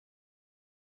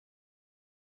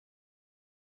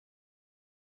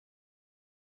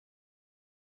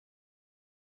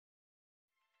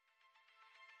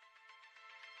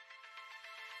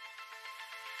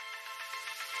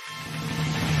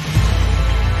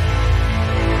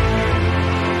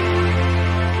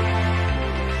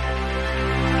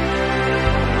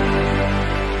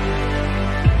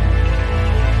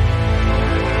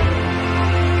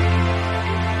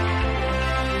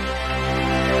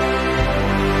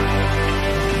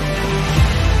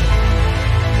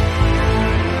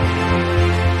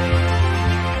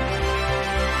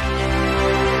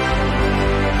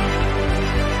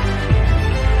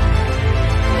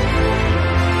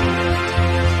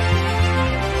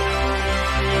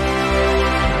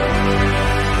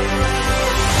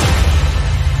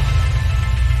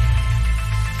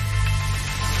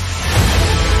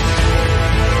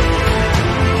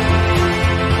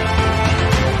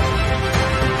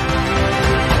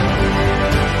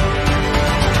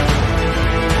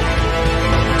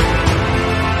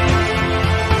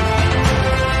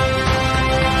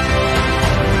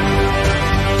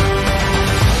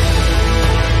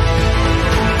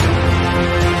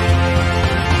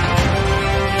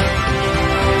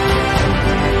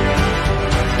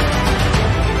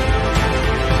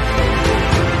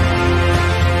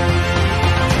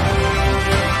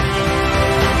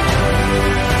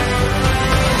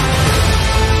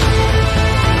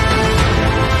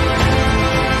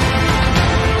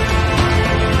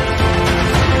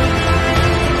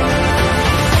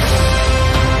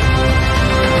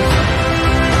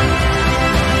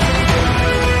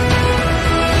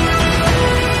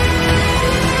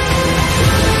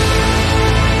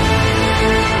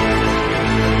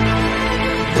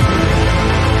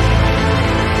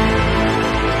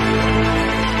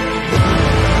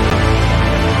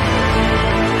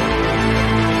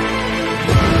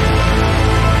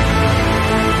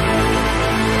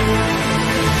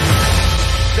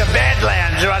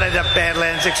running to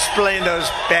Badlands. Explain those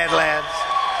Badlands.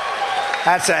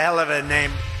 That's a hell of a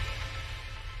name.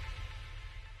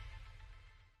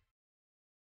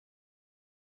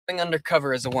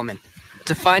 Undercover as a woman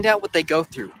to find out what they go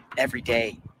through every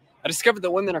day. I discovered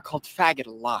that women are called faggot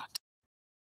a lot.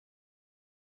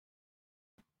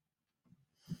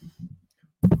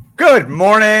 Good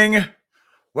morning.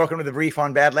 Welcome to the Brief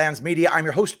on Badlands Media. I'm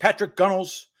your host, Patrick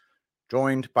Gunnels,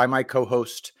 joined by my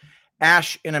co-host,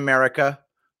 Ash in America,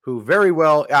 who very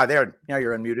well, there, now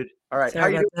you're unmuted. All right. Sorry How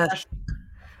you about doing, that. Ash?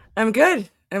 I'm good.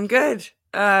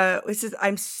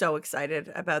 I'm so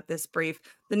excited about this brief.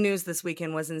 The news this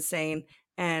weekend was insane.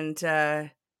 And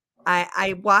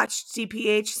I watched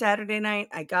CPH Saturday night.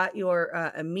 I got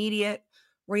your immediate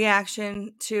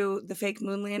reaction to the fake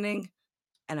moon landing.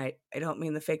 And I don't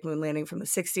mean the fake moon landing from the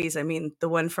 60s. I mean the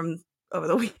one from over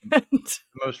the weekend.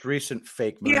 The most recent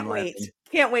fake moon landing.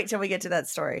 Can't wait till we get to that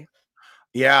story.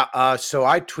 Yeah, so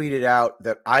I tweeted out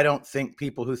that I don't think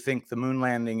people who think the moon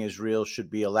landing is real should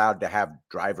be allowed to have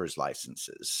driver's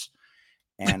licenses.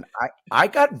 And I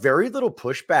got very little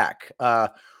pushback.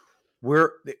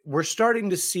 We're starting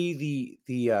to see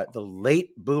the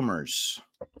late boomers.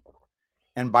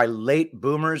 And by late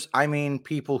boomers, I mean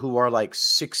people who are like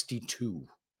 62.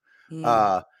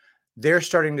 They're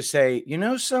starting to say, you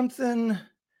know something? I'm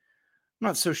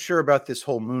not so sure about this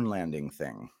whole moon landing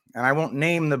thing. And I won't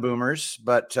name the boomers,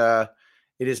 but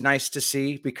it is nice to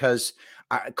see because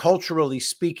culturally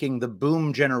speaking, the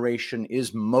boom generation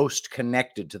is most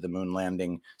connected to the moon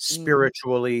landing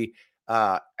spiritually,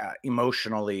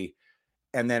 emotionally.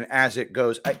 And then as it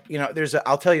goes,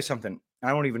 I'll tell you something.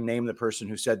 I won't even name the person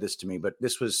who said this to me, but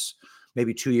this was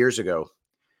maybe 2 years ago.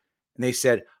 And they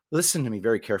said, listen to me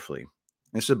very carefully.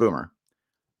 This is a boomer.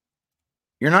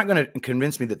 You're not going to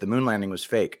convince me that the moon landing was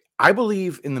fake. I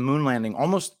believe in the moon landing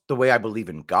almost the way I believe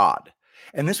in God.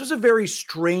 And this was a very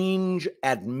strange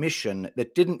admission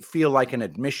that didn't feel like an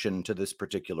admission to this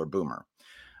particular boomer.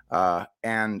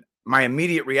 And my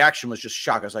immediate reaction was just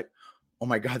shock. I was like, oh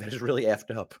my God, that is really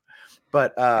effed up.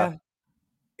 But I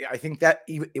think that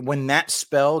when that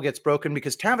spell gets broken,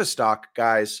 because Tavistock,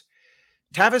 guys,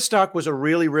 Tavistock was a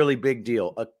really, really big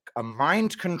deal. A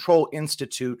mind control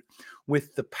institute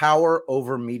with the power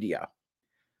over media.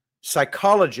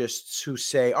 Psychologists who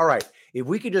say, all right, if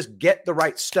we could just get the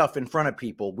right stuff in front of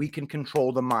people, we can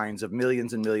control the minds of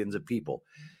millions and millions of people.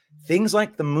 Things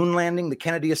like the moon landing, the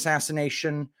Kennedy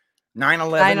assassination,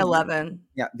 9/11. 9/11.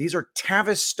 Yeah, these are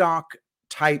Tavistock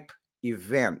type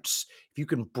events. If you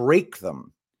can break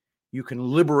them, you can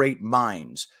liberate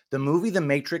minds. The movie The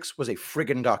Matrix was a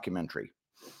friggin' documentary.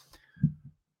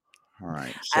 All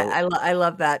right. So I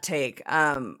love that take.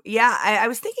 I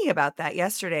was thinking about that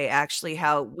yesterday, actually,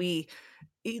 how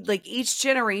like each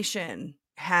generation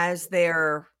has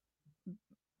that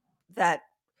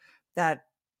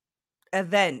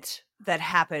event that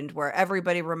happened where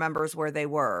everybody remembers where they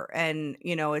were. And,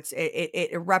 it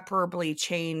irreparably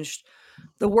changed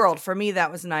the world. For me,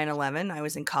 that was 9/11. I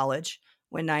was in college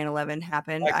when 9/11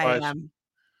 happened. Likewise.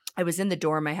 I was in the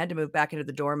dorm. I had to move back into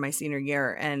the dorm my senior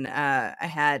year, and I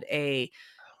had an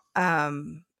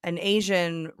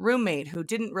Asian roommate who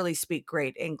didn't really speak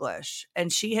great English,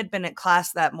 and she had been at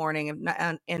class that morning in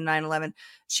 9/11.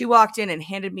 She walked in and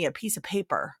handed me a piece of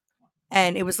paper,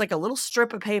 and it was like a little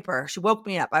strip of paper. She woke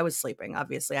me up. I was sleeping.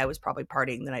 Obviously, I was probably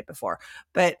partying the night before,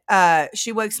 but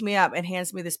she wakes me up and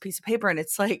hands me this piece of paper, and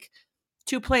it's like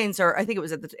two planes, or I think it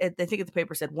was I think the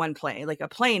paper said one plane, like a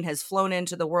plane has flown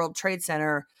into the World Trade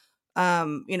Center,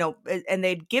 and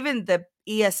they'd given the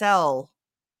ESL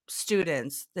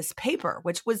students this paper,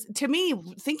 which was, to me,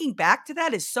 thinking back to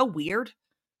that, is so weird,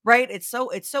 right? It's so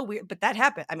weird, but that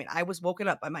happened. I mean, I was woken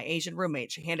up by my Asian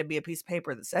roommate. She handed me a piece of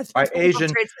paper that says by World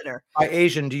Trade Center. By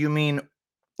Asian, do you mean I'm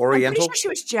Oriental? pretty sure she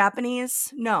was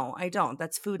Japanese. No, I don't.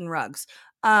 That's Food and Rugs.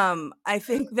 I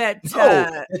think that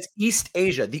No, it's East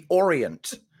Asia, the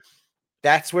Orient.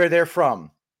 That's where they're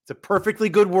from. It's a perfectly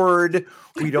good word.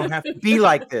 We don't have to be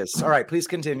like this. All right, please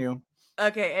continue.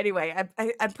 Okay. Anyway,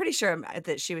 I'm pretty sure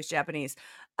that she was Japanese,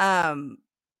 but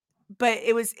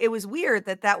it was weird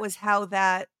that was how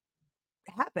that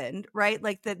happened, right?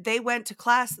 Like that they went to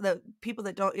class. The people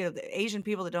that don't, the Asian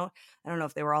people that don't. I don't know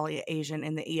if they were all Asian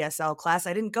in the ESL class.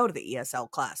 I didn't go to the ESL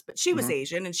class, but she was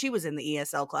Asian and she was in the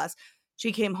ESL class.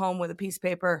 She came home with a piece of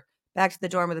paper, back to the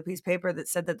dorm with a piece of paper that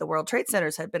said that the World Trade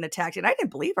Centers had been attacked, and I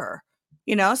didn't believe her.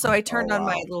 So I turned on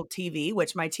my little TV,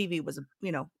 which my TV was,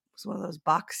 was one of those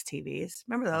box TVs.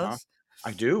 Remember those?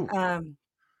 I do.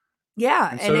 Yeah.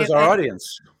 And so does our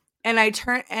audience. And I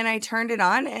turned it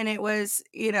on, and it was,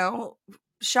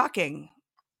 shocking.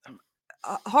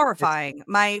 horrifying.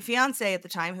 My fiance at the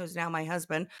time, who's now my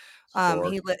husband,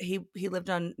 Lord. he lived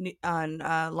on Long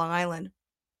Island.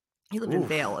 He lived in Oof.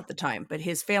 Vail at the time, but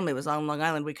his family was on Long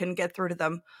Island. We couldn't get through to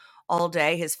them all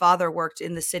day. His father worked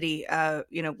in the city.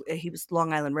 He was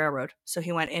Long Island Railroad, so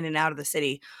he went in and out of the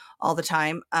city all the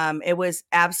time. It was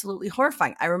absolutely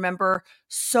horrifying. I remember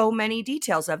so many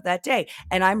details of that day,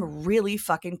 and I'm really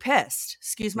fucking pissed.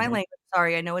 Excuse my Mhm. language.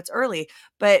 Sorry, I know it's early,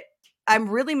 but I'm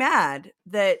really mad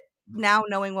that now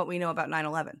knowing what we know about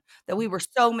 9/11, that we were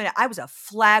so many. I was a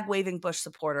flag waving Bush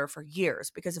supporter for years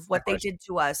because of what they Likewise. did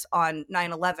to us on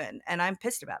 9/11, and I'm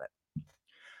pissed about it.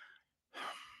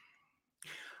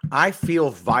 I feel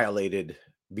violated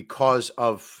because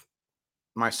of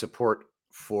my support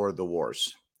for the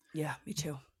wars. Yeah, me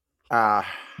too. I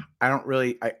don't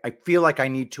really. I feel like I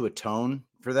need to atone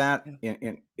for that. Yeah.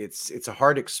 And it's a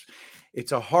hard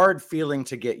it's a hard feeling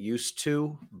to get used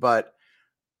to. But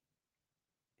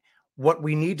what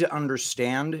we need to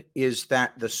understand is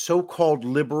that the so-called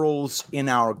liberals in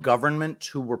our government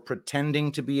who were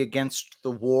pretending to be against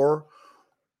the war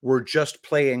were just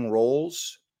playing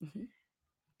roles. Mhm.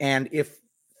 And if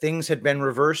things had been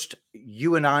reversed,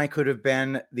 you and I could have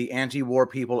been the anti-war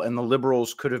people, and the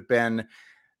liberals could have been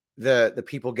the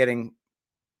people getting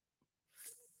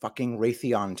fucking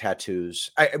Raytheon tattoos.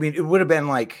 I mean, it would have been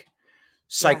like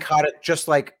psychotic, just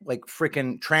like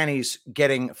freaking trannies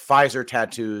getting Pfizer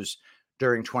tattoos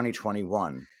during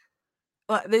 2021.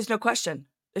 Well, there's no question.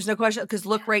 There's no question because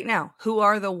look right now. Who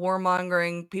are the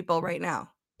warmongering people right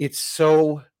now? It's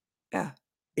so Yeah.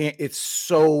 it's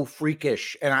so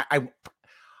freakish. And I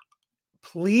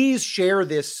please share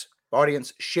this,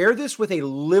 audience. Share this with a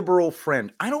liberal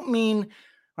friend. I don't mean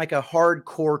like a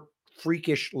hardcore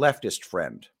freakish leftist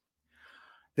friend.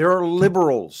 There are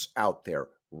liberals out there,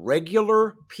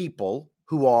 regular people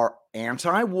who are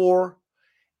anti-war,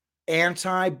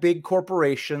 anti-big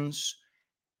corporations,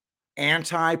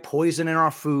 anti-poison in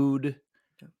our food.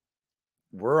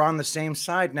 We're on the same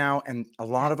side now, and a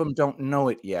lot of them don't know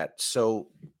it yet. So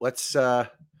let's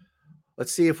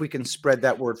see if we can spread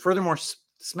that word. Furthermore,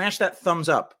 smash that thumbs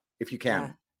up if you can.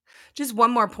 Yeah. Just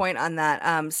one more point on that.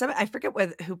 I forget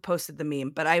who posted the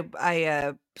meme, but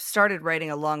I started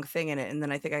writing a long thing in it, and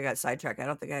then I think I got sidetracked. I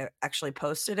don't think I actually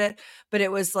posted it, but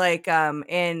it was like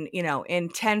in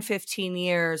 10, 15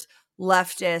 years,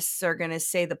 leftists are going to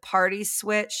say the party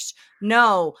switched.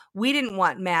 No, we didn't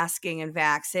want masking and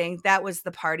vaxxing. That was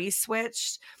the party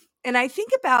switched. And I think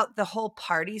about the whole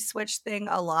party switch thing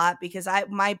a lot because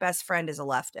my best friend is a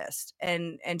leftist,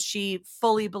 and she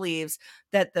fully believes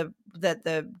that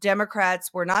the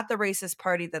Democrats were not the racist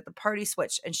party, that the party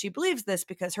switched. And she believes this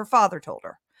because her father told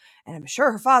her. And I'm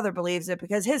sure her father believes it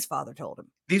because his father told him.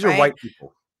 These are Right? white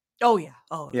people. Oh, yeah.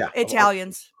 Oh, Yeah.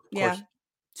 Italians. Of course. Yeah.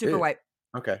 Super white.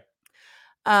 Okay.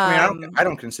 I mean, Um, I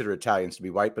don't consider Italians to be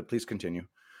white, but please continue.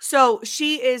 so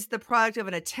she is the product of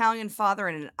an Italian father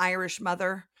and an Irish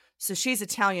mother. So she's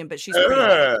Italian, but she's pretty white.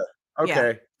 Yeah.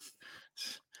 Okay.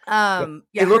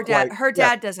 Yeah, look white. her Yeah.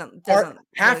 dad doesn't Half really look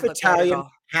white at Italian,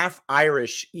 all. half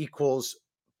Irish equals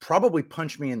probably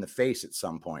punch me in the face at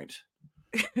some point.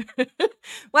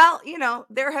 Well,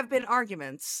 there have been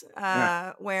arguments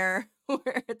Yeah. where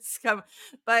where it's come,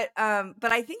 but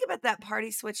I think about that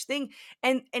party switch thing,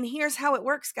 and here's how it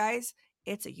works, guys.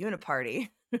 It's a uniparty.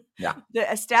 Yeah.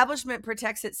 The establishment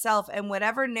protects itself, and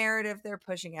whatever narrative they're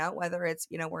pushing out, whether it's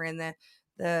we're in the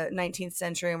 19th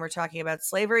century and we're talking about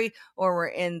slavery, or we're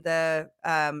in the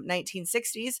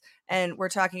 1960s and we're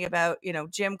talking about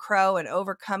Jim Crow and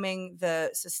overcoming the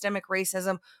systemic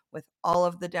racism with all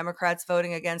of the Democrats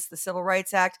voting against the Civil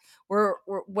Rights Act,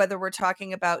 whether we're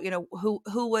talking about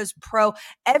who was pro,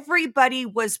 everybody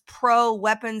was pro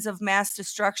weapons of mass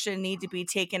destruction need to be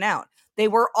taken out. They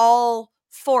were all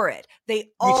for it. They Me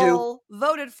too. all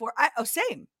voted for.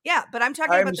 Same. Yeah, but I'm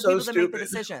talking I'm about the so people that make the stupid.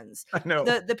 decisions. I know.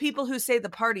 The people who say the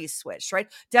parties switched,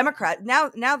 right? Democrat now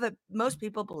that most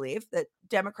people believe that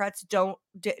Democrats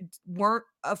weren't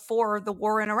for the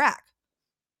war in Iraq.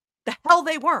 The hell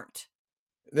they weren't.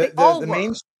 They all were.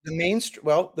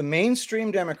 The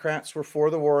mainstream Democrats were for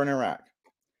the war in Iraq.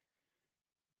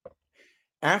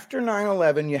 After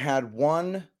 9/11, you had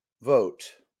one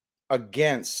vote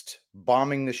against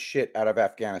bombing the shit out of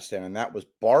Afghanistan, and that was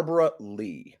Barbara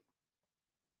Lee.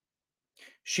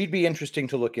 She'd be interesting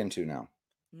to look into now.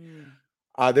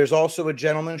 There's also a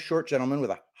short gentleman with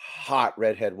a hot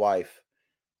redhead wife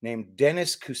named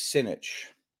Dennis Kucinich.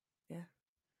 Yeah.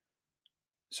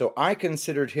 So I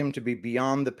considered him to be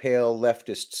beyond the pale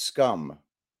leftist scum.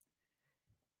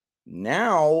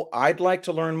 Now I'd like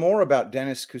to learn more about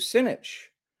Dennis Kucinich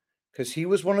because he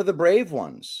was one of the brave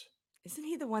ones. Isn't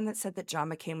he the one that said that John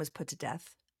McCain was put to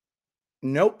death?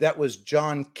 Nope, that was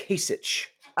John Kasich.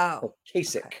 Oh,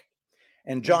 Kasich. okay.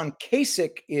 And John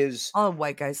Kasich is All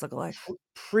white guys look alike.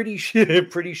 pretty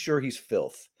sure he's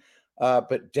filth.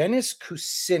 But Dennis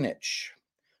Kucinich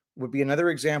would be another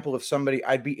example of somebody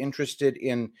I'd be interested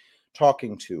in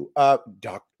talking to.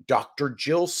 Dr.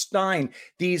 Jill Stein,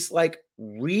 these like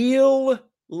real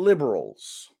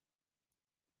liberals,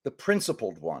 the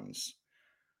principled ones.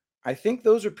 I think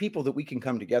those are people that we can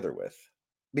come together with,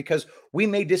 because we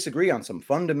may disagree on some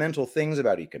fundamental things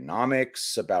about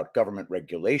economics, about government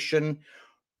regulation,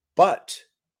 but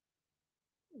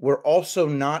we're also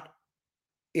not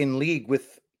in league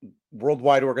with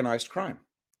worldwide organized crime.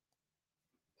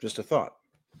 Just a thought.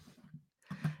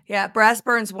 Yeah, Brass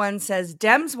Burns 1 says,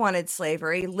 Dems wanted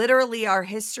slavery. Literally, our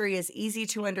history is easy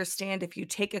to understand if you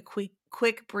take a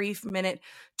quick brief minute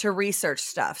to research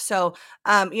stuff. So,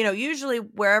 usually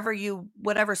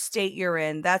whatever state you're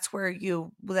in, that's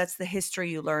the history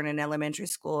you learn in elementary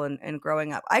school and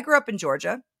growing up. I grew up in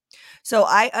Georgia, so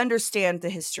I understand the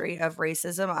history of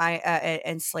racism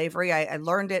and slavery. I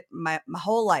learned it my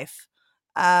whole life.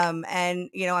 I'm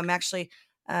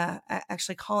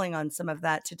actually calling on some of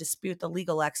that to dispute the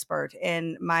legal expert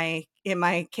in my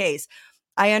case.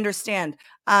 I understand.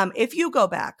 If you go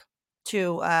back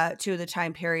to the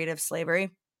time period of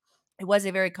slavery, it was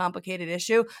a very complicated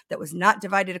issue that was not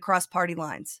divided across party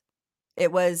lines.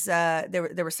 It was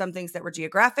there were some things that were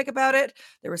geographic about it.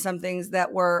 There were some things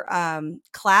that were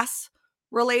class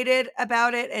related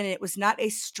about it, and it was not a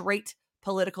straight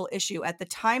political issue. At the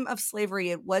time of slavery,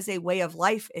 it was a way of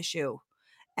life issue.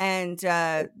 And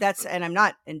and I'm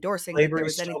not endorsing that there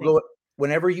was anything.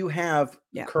 Whenever you have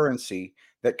currency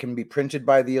that can be printed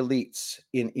by the elites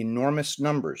in enormous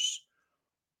numbers,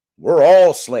 we're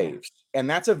all slaves. And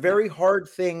that's a very hard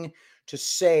thing to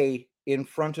say in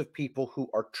front of people who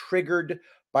are triggered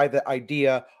by the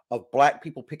idea of Black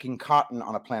people picking cotton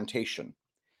on a plantation.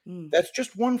 That's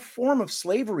just one form of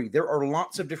slavery. There are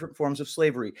lots of different forms of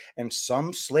slavery, and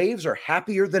some slaves are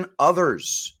happier than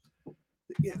others.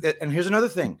 And here's another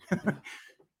thing.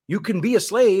 You can be a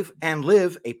slave and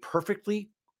live a perfectly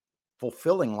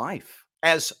fulfilling life,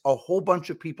 as a whole bunch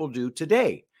of people do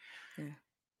today. Yeah.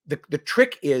 The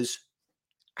trick is,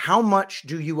 how much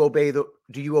do you obey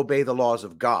the laws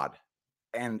of God?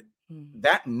 And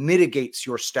that mitigates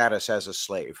your status as a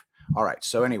slave. All right.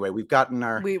 So anyway, we've gotten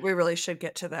our... We really should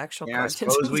get to the actual content. I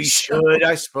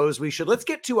suppose we should. Let's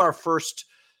get to our first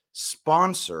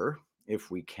sponsor,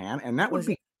 if we can. And that would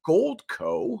be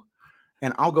Goldco.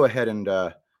 And I'll go ahead and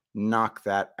knock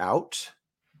that out.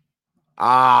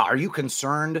 Are you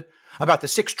concerned about the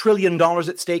 $6 trillion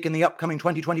at stake in the upcoming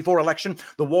 2024 election?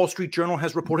 The Wall Street Journal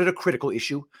has reported a critical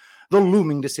issue: the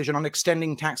looming decision on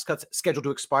extending tax cuts scheduled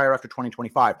to expire after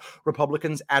 2025.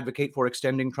 Republicans advocate for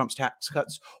extending Trump's tax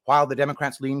cuts, while the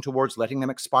Democrats lean towards letting them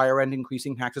expire and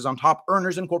increasing taxes on top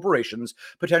earners and corporations,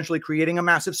 potentially creating a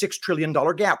massive $6 trillion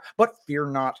gap. But fear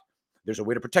not. There's a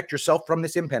way to protect yourself from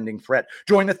this impending threat.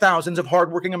 Join the thousands of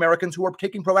hardworking Americans who are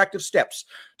taking proactive steps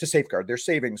to safeguard their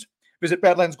savings. Visit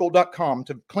badlandsgold.com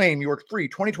to claim your free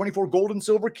 2024 gold and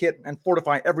silver kit and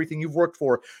fortify everything you've worked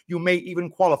for. You may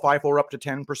even qualify for up to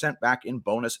 10% back in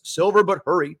bonus silver, but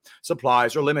hurry,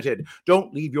 supplies are limited.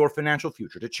 Don't leave your financial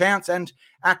future to chance, and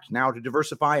act now to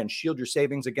diversify and shield your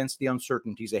savings against the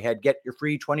uncertainties ahead. Get your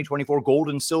free 2024 gold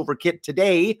and silver kit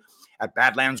today at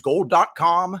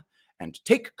badlandsgold.com and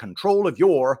take control of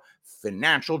your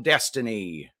financial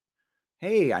destiny.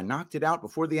 Hey, I knocked it out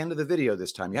before the end of the video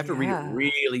this time. You have to read it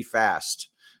really fast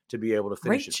to be able to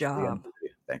finish it. Great job.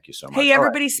 Thank you so much. Hey,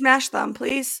 everybody, smash thumb,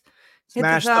 please.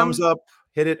 Smash thumbs up.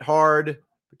 Hit it hard.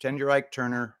 Pretend you're Ike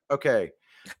Turner. Okay.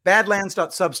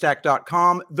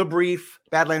 Badlands.substack.com. The Brief,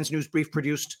 Badlands News Brief,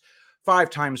 produced 5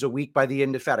 times a week by the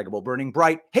indefatigable Burning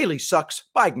Bright. Haley sucks,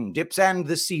 Biden dips, and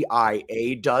the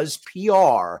CIA does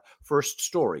PR. First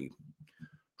story: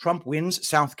 Trump wins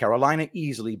South Carolina,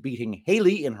 easily beating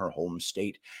Haley in her home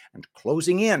state and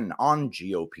closing in on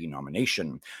GOP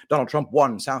nomination. Donald Trump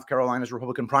won South Carolina's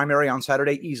Republican primary on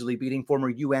Saturday, easily beating former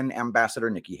UN Ambassador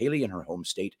Nikki Haley in her home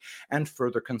state and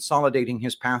further consolidating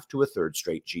his path to a third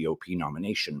straight GOP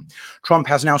nomination. Trump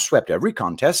has now swept every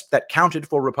contest that counted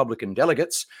for Republican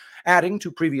delegates, adding to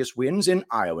previous wins in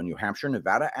Iowa, New Hampshire,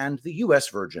 Nevada, and the U.S.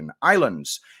 Virgin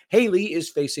Islands. Haley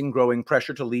is facing growing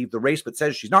pressure to leave the race, but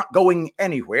says she's not going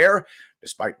anywhere,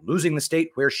 despite losing the state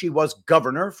where she was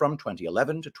governor from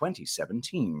 2011 to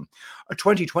 2017. A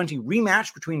 2020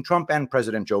 rematch between Trump and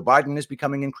President Joe Biden is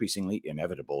becoming increasingly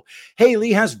inevitable.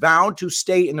 Haley has vowed to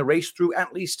stay in the race through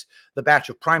at least the batch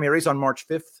of primaries on March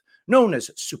 5th. known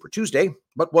as Super Tuesday,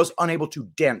 but was unable to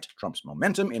dent Trump's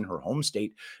momentum in her home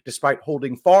state, despite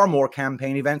holding far more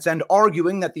campaign events and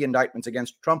arguing that the indictments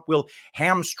against Trump will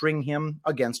hamstring him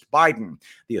against Biden.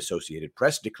 The Associated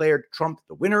Press declared Trump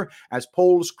the winner as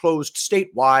polls closed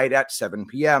statewide at 7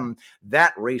 p.m.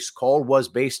 That race call was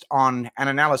based on an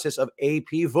analysis of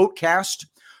AP Votecast,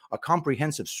 a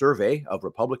comprehensive survey of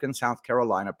Republican South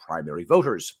Carolina primary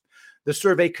voters. The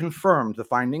survey confirmed the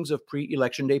findings of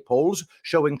pre-election day polls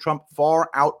showing Trump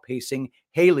far outpacing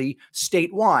Haley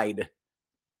statewide.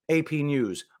 AP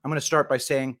News. I'm going to start by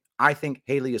saying I think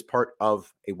Haley is part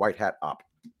of a white hat op.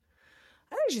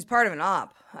 I think she's part of an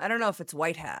op. I don't know if it's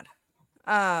white hat.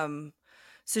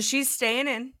 So she's staying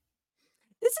in.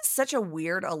 This is such a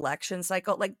weird election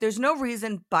cycle. Like, there's no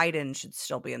reason Biden should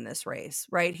still be in this race,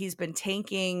 right? He's been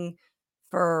tanking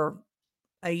for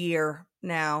a year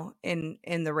now in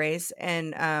the race,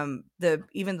 and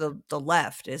the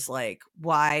left is like,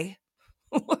 why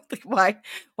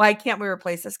can't we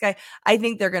replace this guy? I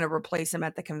think they're going to replace him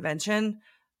at the convention,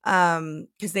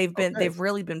 because they've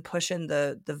really been pushing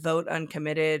the vote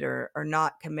uncommitted or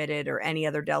not committed or any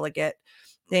other delegate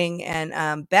thing.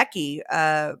 And Becky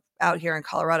out here in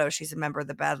Colorado, she's a member of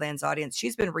the Badlands audience.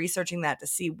 She's been researching that to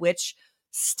see which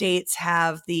states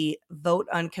have the vote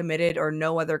uncommitted or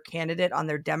no other candidate on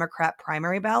their Democrat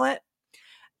primary ballot.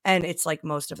 And it's like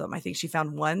most of them. I think she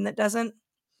found one that doesn't.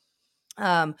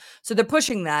 So they're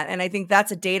pushing that. And I think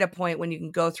that's a data point when you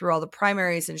can go through all the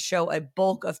primaries and show a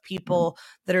bulk of people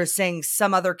that are saying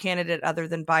some other candidate other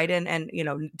than Biden, and,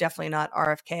 definitely not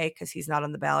RFK because he's not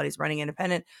on the ballot. He's running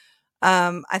independent.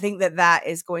 I think that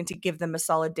is going to give them a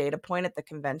solid data point at the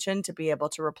convention to be able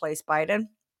to replace Biden.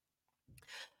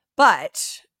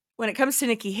 But when it comes to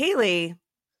Nikki Haley,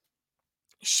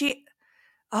 she's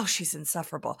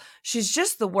insufferable. She's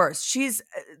just the worst. She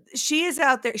is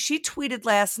out there. She tweeted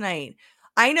last night,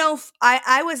 I know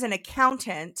I was an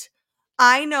accountant.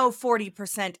 I know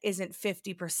 40% isn't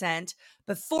 50%,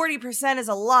 but 40% is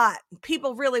a lot.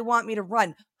 People really want me to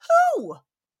run. Who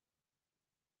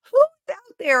out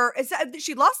there is that?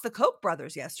 She lost the Koch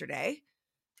brothers yesterday.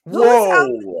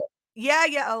 Whoa.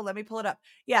 Yeah. Oh, let me pull it up.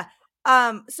 Yeah.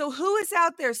 So who is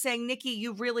out there saying, Nikki,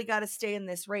 you really got to stay in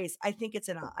this race? I think it's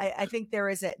I think there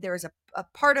is a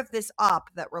part of this op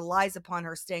that relies upon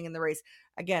her staying in the race.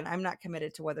 Again, I'm not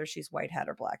committed to whether she's white hat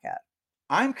or black hat.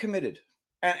 I'm committed,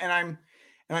 and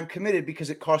I'm committed because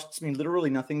it costs me literally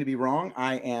nothing to be wrong.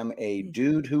 I am a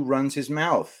dude who runs his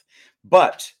mouth,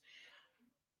 but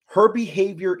her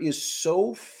behavior is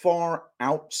so far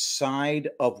outside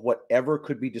of whatever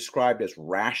could be described as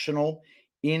rational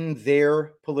in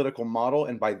their political model.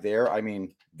 And by their, I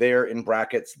mean their in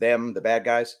brackets, them, the bad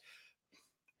guys.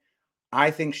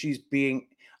 I think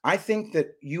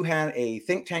that you had a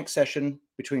think tank session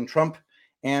between Trump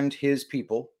and his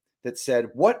people that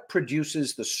said, what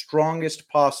produces the strongest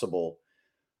possible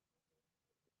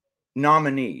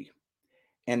nominee?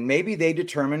 And maybe they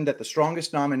determined that the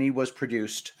strongest nominee was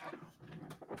produced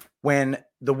when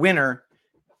the winner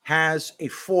has a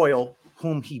foil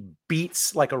whom he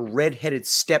beats like a redheaded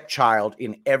stepchild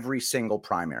in every single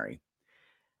primary.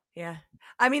 Yeah.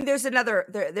 I mean, there's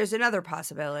another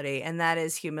possibility, and that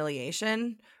is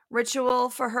humiliation ritual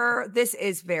for her. This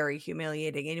is very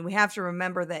humiliating. And we have to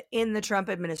remember that in the Trump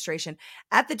administration,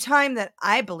 at the time that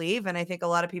I believe, and I think a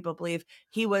lot of people believe,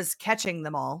 he was catching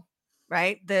them all,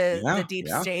 right? The deep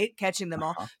state catching them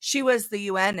all. She was the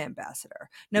UN ambassador.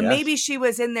 Now, maybe she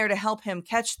was in there to help him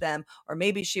catch them, or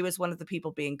maybe she was one of the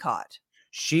people being caught.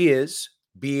 She is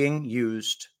being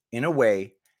used in a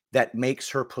way that makes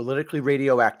her politically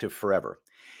radioactive forever.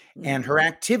 And her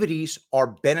activities are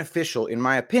beneficial, in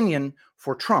my opinion,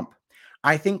 for Trump.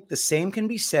 I think the same can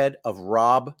be said of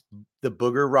the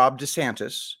booger Rob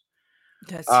DeSantis.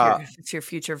 That's your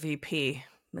future VP,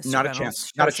 Mr. Not Reynolds. a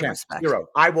chance. Not a chance. Respect. Zero.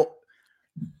 I will.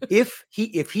 If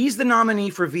he's the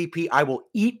nominee for VP, I will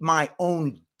eat my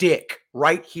own dick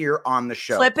right here on the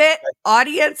show. Clip it,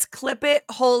 audience. Clip it.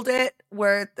 Hold it.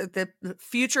 Where the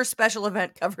future special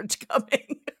event coverage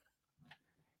coming.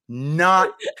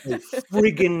 Not a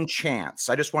friggin' chance.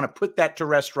 I just want to put that to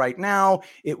rest right now.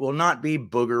 It will not be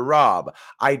Booger Rob.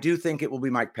 I do think it will be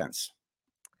Mike Pence.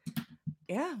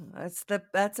 Yeah,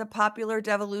 that's a popular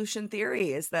devolution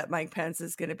theory, is that Mike Pence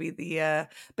is going to be the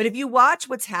but if you watch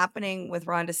what's happening with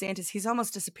Ron DeSantis, he's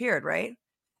almost disappeared, right?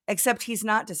 Except he's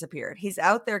not disappeared. He's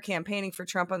out there campaigning for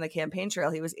Trump on the campaign trail.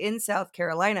 He was in South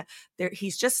Carolina.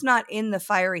 He's just not in the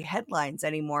fiery headlines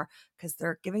anymore because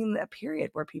they're giving a period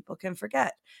where people can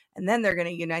forget. And then they're going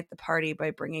to unite the party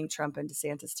by bringing Trump and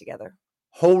DeSantis together.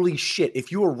 Holy shit.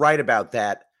 If you were right about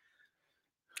that.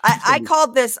 I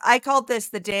called this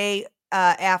the day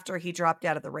after he dropped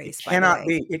out of the race. It by the cannot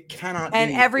way. be. It cannot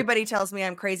And be. everybody tells me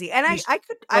I'm crazy, and He's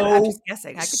I'm just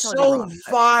guessing. I could totally be so wrong.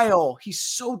 But- vile. He's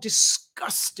so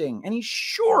disgusting, and he's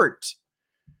short.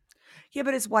 yeah,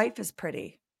 but his wife is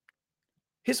pretty.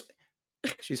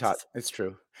 She's hot. It's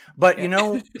true. But Yeah. you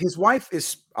know, his wife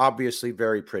is obviously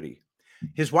very pretty.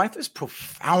 His wife is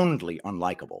profoundly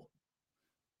unlikable.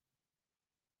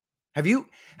 Have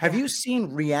you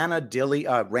seen Rihanna Dilly,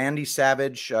 Randy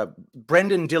Savage,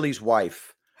 Brendan Dilly's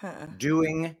wife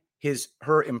doing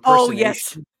her impersonation? Oh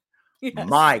yes. Yes.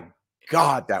 My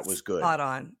God, that was good. Spot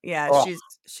on. Yeah, Oh.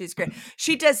 she's great.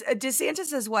 She does.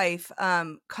 DeSantis's wife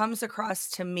comes across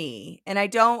to me, and I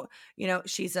don't,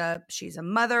 she's a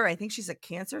mother. I think she's a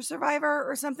cancer survivor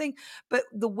or something. But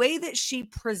the way that she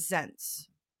presents,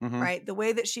 right, the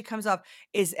way that she comes off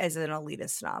is as an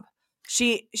elitist snob.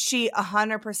 She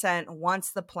 100%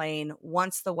 wants the plane,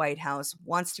 wants the White House,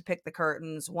 wants to pick the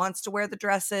curtains, wants to wear the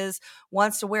dresses,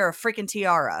 wants to wear a freaking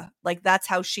tiara. Like that's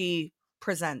how she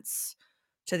presents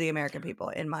to the American people.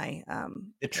 In my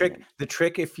the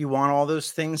trick, if you want all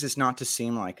those things, is not to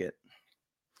seem like it.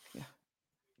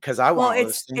 Because I want all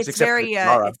those things. It's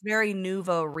very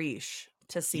nouveau riche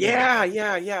to see.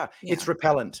 Yeah. It's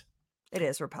repellent. It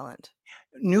is repellent.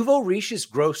 Nouveau riche is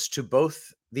gross to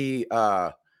both the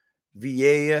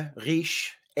vieille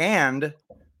riche and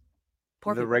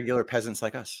Poor the people. regular peasants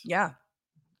like us. Yeah.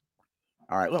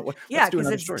 All right. Well, yeah, because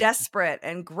it's desperate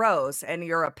and gross, and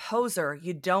you're a poser.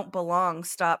 You don't belong.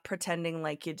 Stop pretending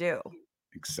like you do.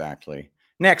 Exactly.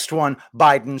 Next one.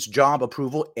 Biden's job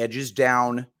approval edges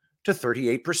down to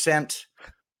 38%.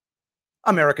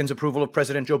 Americans' approval of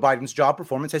President Joe Biden's job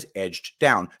performance has edged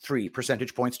down 3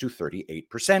 percentage points to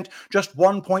 38%, just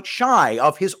 1 point shy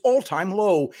of his all-time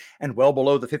low, and well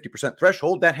below the 50%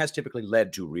 threshold that has typically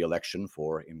led to re-election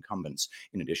for incumbents.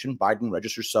 In addition, Biden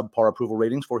registers subpar approval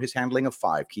ratings for his handling of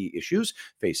 5 key issues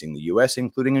facing the U.S.,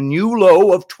 including a new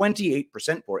low of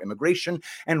 28% for immigration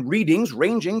and readings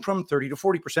ranging from 30 to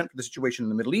 40% for the situation in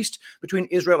the Middle East, between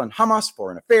Israel and Hamas,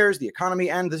 foreign affairs, the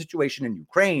economy, and the situation in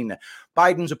Ukraine.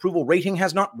 Biden's approval rating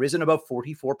has not risen above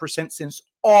 44% since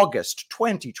August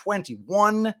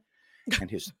 2021,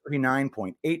 and his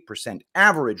 39.8%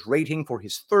 average rating for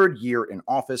his third year in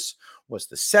office was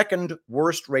the second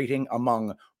worst rating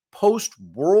among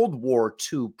post-World War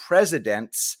II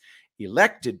presidents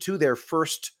elected to their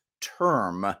first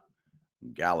term.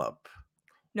 Gallup.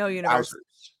 No universe.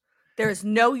 Wowzers. There is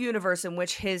no universe in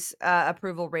which his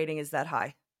approval rating is that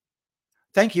high.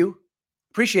 Thank you.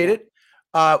 Appreciate it.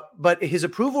 But his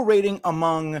approval rating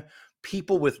among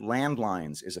people with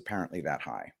landlines is apparently that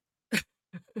high.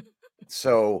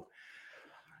 So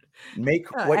make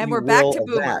what and you we're will back to of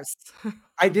boomers. That.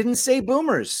 I didn't say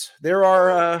boomers. There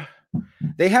are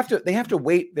they have to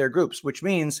weight their groups, which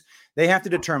means they have to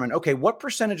determine, okay, what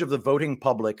percentage of the voting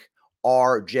public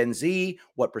are Gen Z,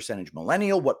 what percentage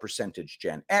millennial, what percentage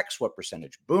Gen X, what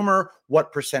percentage boomer,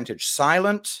 what percentage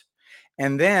silent,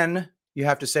 and then you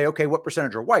have to say, okay, what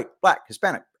percentage are white, black,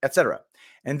 Hispanic, etc.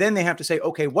 And then they have to say,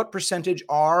 okay, what percentage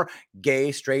are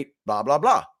gay, straight, blah, blah,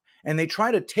 blah. And they try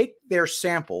to take their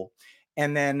sample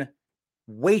and then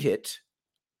weight it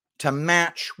to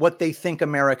match what they think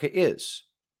America is.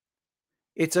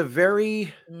 It's a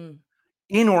very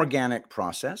inorganic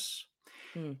process.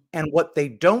 And what they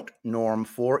don't norm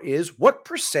for is what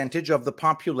percentage of the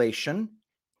population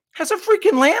has a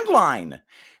freaking landline,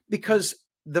 because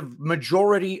the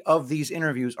majority of these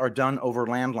interviews are done over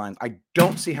landlines. I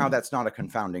don't see how that's not a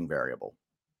confounding variable.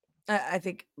 I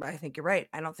think you're right.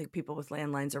 I don't think people with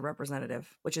landlines are representative,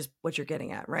 which is what you're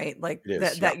getting at, right? Like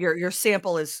that your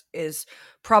sample is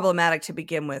problematic to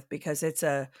begin with, because it's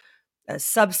a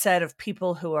subset of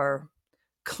people who are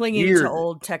clinging to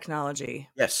old technology.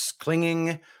 Yes,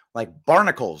 clinging like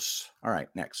barnacles. All right,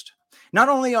 next. Not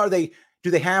only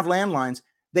do they have landlines,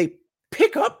 they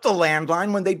pick up the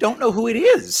landline when they don't know who it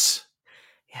is.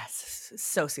 Yes,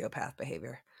 sociopath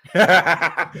behavior.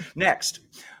 Next,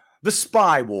 the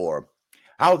spy war.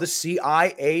 How the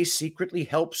CIA secretly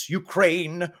helps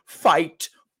Ukraine fight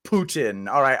Putin.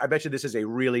 All right, I bet you this is a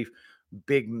really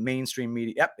big mainstream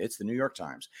media. Yep, it's the New York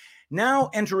Times. Now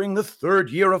entering the third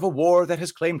year of a war that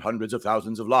has claimed hundreds of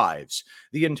thousands of lives,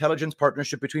 the intelligence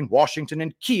partnership between Washington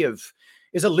and Kyiv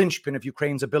is a linchpin of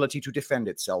Ukraine's ability to defend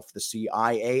itself. The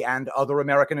CIA and other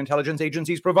American intelligence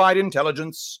agencies provide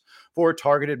intelligence for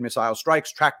targeted missile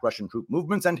strikes, track Russian troop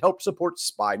movements, and help support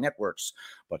spy networks.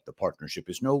 But the partnership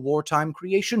is no wartime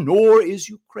creation, nor is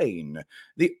Ukraine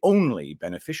the only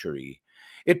beneficiary.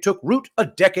 It took root a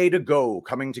decade ago,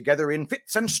 coming together in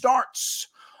fits and starts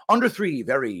under 3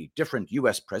 very different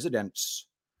U.S. presidents.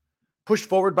 Pushed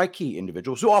forward by key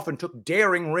individuals who often took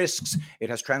daring risks, it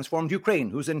has transformed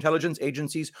Ukraine, whose intelligence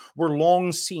agencies were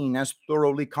long seen as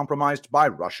thoroughly compromised by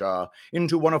Russia,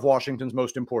 into one of Washington's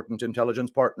most important intelligence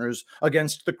partners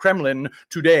against the Kremlin.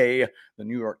 Today, the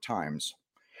New York Times.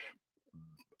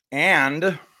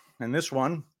 And this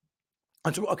one,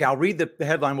 okay, I'll read the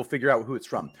headline. We'll figure out who it's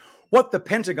from. What the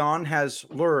Pentagon has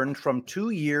learned from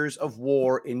 2 years of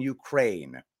war in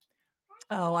Ukraine.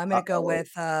 Oh, I'm going to go with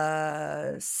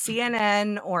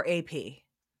CNN or AP.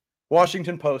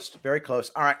 Washington Post, very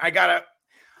close. All right,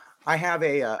 I have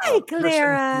a Hi,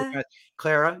 Clara.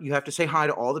 Clara, you have to say hi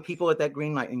to all the people at that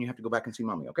green light, and you have to go back and see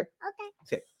Mommy, okay?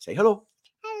 Okay. Say hello.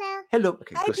 Hello. Hello.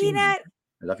 Okay, Hi, go see Mommy. Peanut.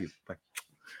 I love you. Bye.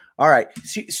 All right.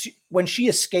 When she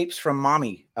escapes from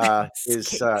Mommy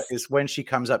is when she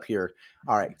comes up here.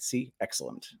 All right. See,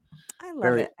 excellent. I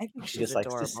love it. I think She she's just likes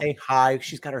adorable. to say hi.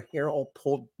 She's got her hair all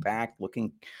pulled back,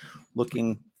 looking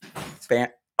fan.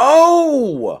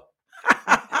 Oh.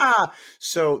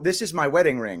 So this is my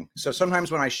wedding ring. So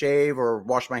sometimes when I shave or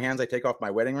wash my hands, I take off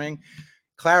my wedding ring.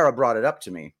 Clara brought it up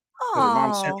to me because her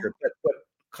mom sent her. But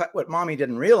what Mommy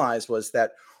didn't realize was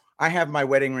that I have my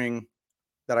wedding ring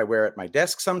that I wear at my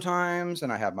desk sometimes,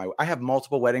 and I have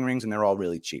multiple wedding rings, and they're all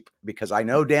really cheap because I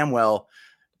know damn well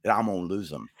that I'm gonna lose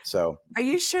them. So, are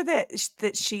you sure that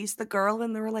she's the girl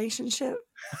in the relationship?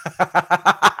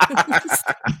 I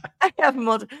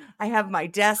have my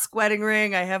desk wedding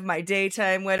ring. I have my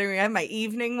daytime wedding ring. I have my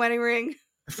evening wedding ring.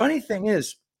 The funny thing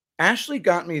is, Ashley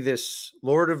got me this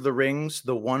Lord of the Rings,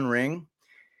 the One Ring.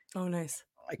 Oh, nice.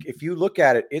 Like if you look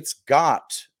at it, it's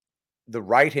got the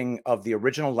writing of the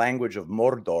original language of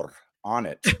Mordor on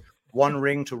it. One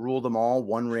ring to rule them all,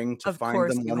 one ring to find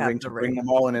them, one ring to bring them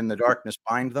all, and in the darkness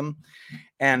find them.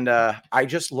 And I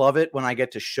just love it when I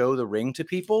get to show the ring to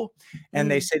people and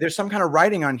they say there's some kind of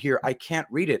writing on here. I can't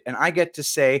read it. And I get to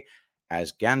say,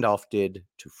 as Gandalf did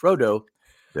to Frodo,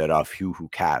 there are few who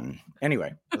can.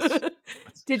 Anyway.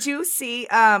 Did you see,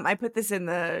 I put this in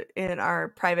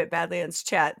our private Badlands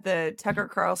chat, the Tucker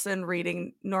Carlson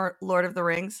reading Lord of the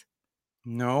Rings?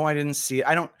 No, I didn't see it.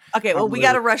 I don't. Okay, well, we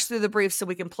got to rush through the brief so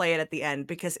we can play it at the end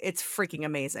because it's freaking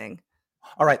amazing.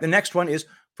 All right, the next one is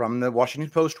from the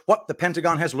Washington Post. What the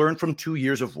Pentagon has learned from 2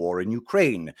 years of war in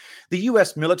Ukraine. The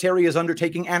U.S. military is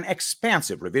undertaking an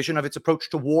expansive revision of its approach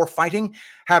to war fighting,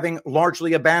 having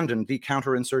largely abandoned the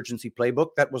counterinsurgency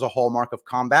playbook that was a hallmark of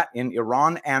combat in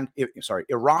Iraq and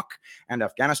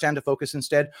Afghanistan to focus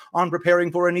instead on preparing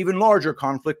for an even larger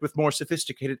conflict with more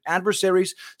sophisticated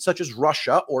adversaries such as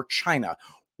Russia or China.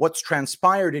 What's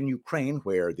transpired in Ukraine,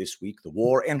 where this week the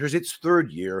war enters its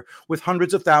third year, with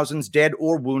hundreds of thousands dead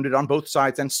or wounded on both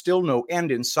sides and still no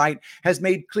end in sight, has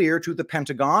made clear to the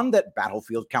Pentagon that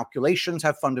battlefield calculations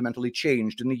have fundamentally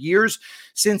changed in the years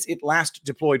since it last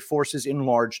deployed forces in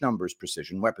large numbers.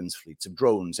 Precision weapons, fleets of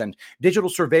drones, and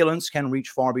digital surveillance can reach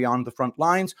far beyond the front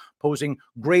lines, posing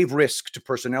grave risk to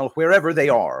personnel wherever they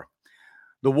are.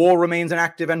 The war remains an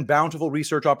active and bountiful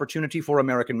research opportunity for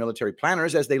American military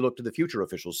planners as they look to the future,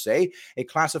 officials say. A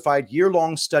classified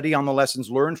year-long study on the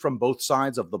lessons learned from both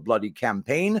sides of the bloody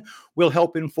campaign will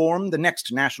help inform the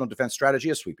next National Defense Strategy,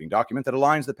 a sweeping document that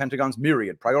aligns the Pentagon's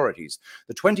myriad priorities.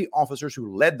 The 20 officers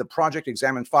who led the project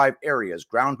examined 5 areas: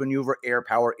 ground maneuver, air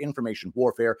power, information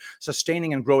warfare,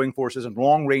 sustaining and growing forces, and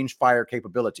long-range fire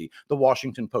capability. The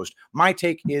Washington Post. My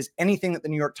take is anything that the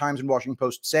New York Times and Washington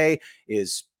Post say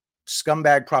is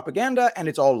scumbag propaganda, and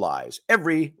it's all lies.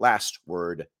 Every last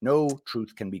word. No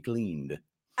truth can be gleaned.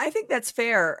 I think that's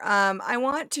fair. I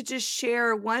want to just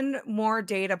share one more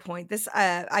data point. This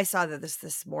I saw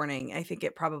this morning. I think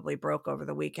it probably broke over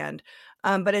the weekend,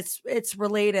 but it's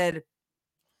related.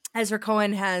 Ezra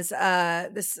Cohen has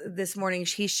this morning.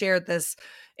 He shared this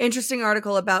interesting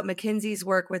article about McKinsey's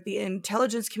work with the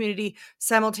intelligence community.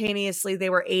 Simultaneously, they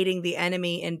were aiding the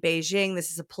enemy in Beijing. This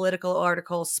is a political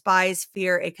article. Spies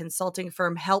fear a consulting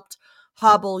firm helped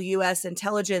hobble U.S.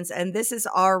 intelligence, and this is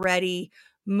already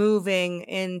moving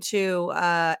into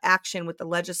action with the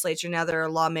legislature. Now there are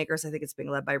lawmakers, I think it's being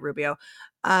led by Rubio,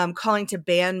 calling to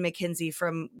ban McKinsey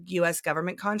from U.S.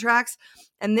 government contracts.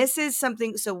 And this is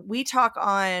something, so we talk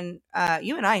on,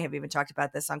 you and I have even talked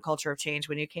about this on Culture of Change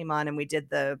when you came on and we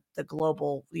did the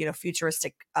global,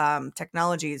 futuristic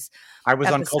technologies. I was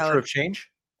episode. On Culture of Change?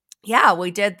 Yeah,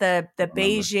 we did the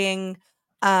Beijing,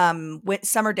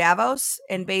 Summer Davos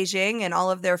in Beijing and all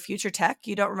of their future tech.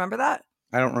 You don't remember that?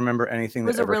 I don't remember anything. It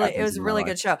was a really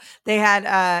good show. They had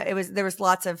there was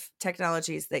lots of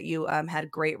technologies that you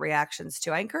had great reactions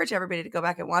to. I encourage everybody to go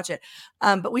back and watch it.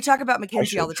 But we talk about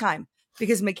McKinsey all the time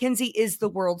because McKinsey is the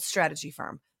world's strategy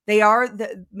firm. They are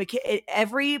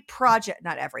every project,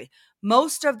 not every,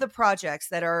 most of the projects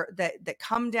that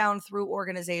come down through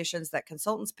organizations that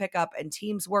consultants pick up and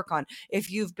teams work on.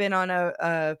 If you've been on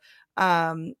a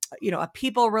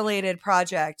people related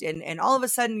project and all of a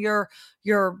sudden your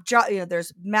job,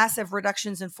 there's massive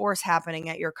reductions in force happening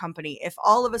at your company. If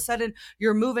all of a sudden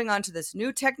you're moving on to this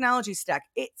new technology stack,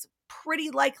 it's pretty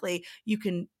likely you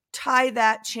can tie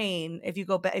that chain. If you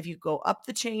go up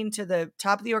the chain to the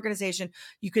top of the organization,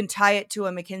 you can tie it to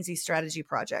a McKinsey strategy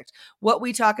project. What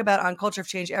we talk about on Culture of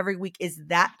Change every week is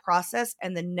that process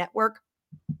and the network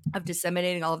of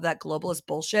disseminating all of that globalist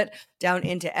bullshit down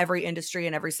into every industry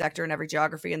and every sector and every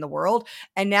geography in the world.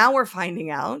 And now we're finding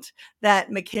out that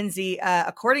McKinsey,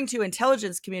 according to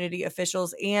intelligence community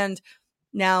officials and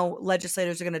now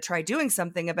legislators are going to try doing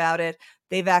something about it,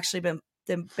 they've actually been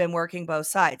working both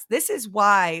sides. This is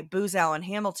why Booz Allen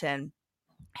Hamilton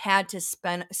had to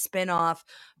spin off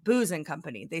Booz and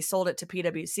Company. They sold it to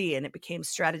PwC and it became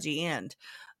Strategy and.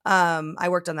 I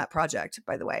worked on that project,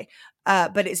 by the way.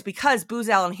 But it's because Booz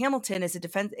Allen Hamilton is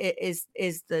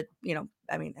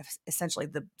essentially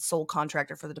the sole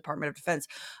contractor for the Department of Defense.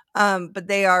 But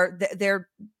they're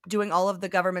doing all of the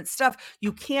government stuff.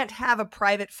 You can't have a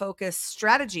private focused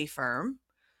strategy firm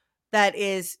that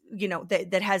is,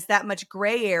 that has that much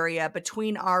gray area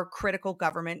between our critical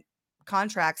government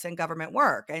contracts and government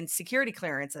work and security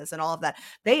clearances and all of that.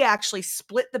 They actually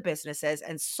split the businesses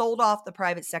and sold off the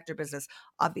private sector business,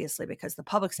 obviously, because the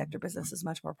public sector business is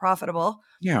much more profitable.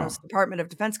 Yeah. Those Department of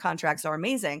Defense contracts are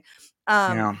amazing.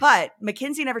 Yeah. But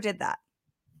McKinsey never did that.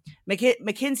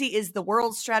 McKinsey is the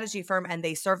world strategy firm, and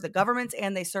they serve the governments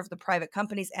and they serve the private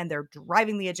companies, and they're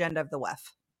driving the agenda of the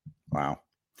WEF. Wow.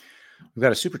 We've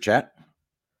got a super chat.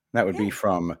 That would be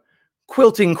from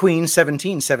Quilting Queen,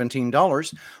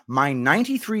 $17. My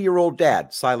 93-year-old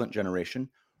dad, silent generation,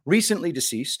 recently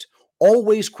deceased,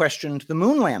 always questioned the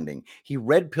moon landing. He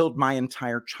red-pilled my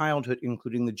entire childhood,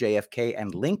 including the JFK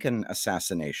and Lincoln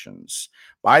assassinations.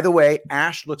 By the way,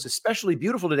 Ash looks especially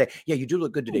beautiful today. Yeah, you do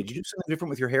look good today. Did you do something different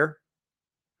with your hair?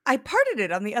 I parted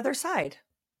it on the other side.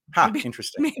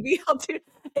 Interesting. Maybe I'll do.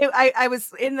 I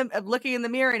was looking in the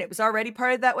mirror and it was already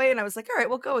parted that way, and I was like, "All right,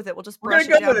 we'll go with it. We'll just brush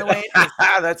it down the way it is."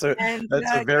 That's a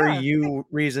very you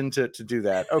reason to do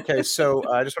that. Okay, so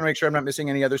I just want to make sure I'm not missing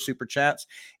any other super chats.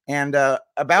 And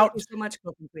about Thank you so much,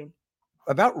 Quilting Queen.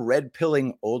 About red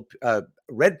pilling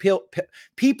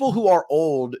people who are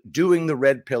old doing the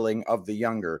red pilling of the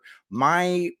younger.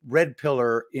 My red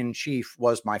pillar in chief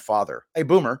was my father, a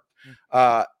boomer.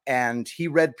 And he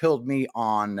red pilled me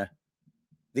on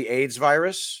the AIDS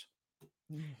virus.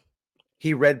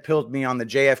 He red pilled me on the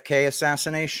JFK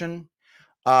assassination.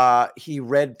 He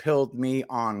red pilled me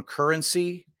on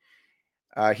currency.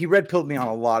 He red pilled me on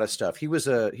a lot of stuff. He was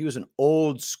an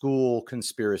old school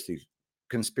conspiracy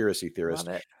theorist.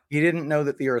 He didn't know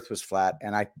that the earth was flat,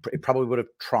 and it probably would have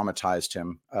traumatized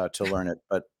him to learn it.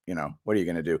 But what are you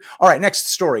going to do? All right, next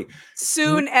story.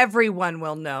 Soon everyone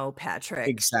will know, Patrick.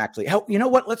 Exactly. You know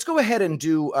what? Let's go ahead and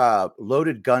do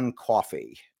Loaded Gun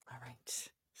Coffee. All right.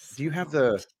 Do you have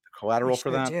the collateral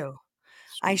for that?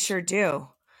 I sure do.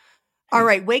 All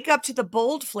right, wake up to the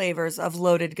bold flavors of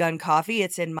Loaded Gun Coffee.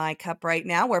 It's in my cup right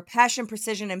now, where passion,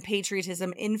 precision, and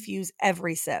patriotism infuse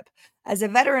every sip. As a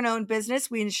veteran-owned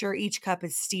business, we ensure each cup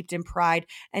is steeped in pride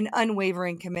and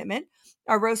unwavering commitment.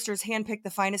 Our roasters handpick the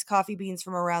finest coffee beans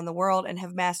from around the world and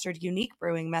have mastered unique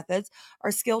brewing methods.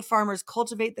 Our skilled farmers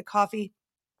cultivate the coffee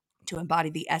to embody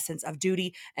the essence of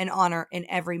duty and honor in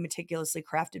every meticulously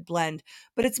crafted blend.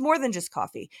 But it's more than just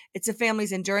coffee. It's a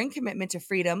family's enduring commitment to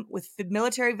freedom, with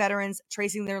military veterans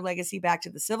tracing their legacy back to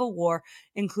the Civil War,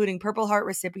 including Purple Heart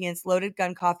recipients. Loaded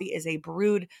Gun Coffee is a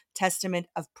brewed testament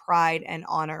of pride and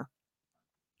honor.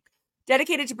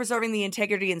 Dedicated to preserving the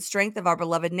integrity and strength of our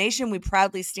beloved nation, we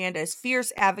proudly stand as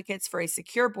fierce advocates for a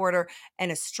secure border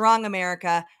and a strong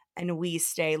America. And we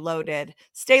stay loaded.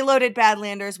 Stay loaded,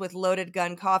 Badlanders, with Loaded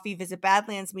Gun Coffee. Visit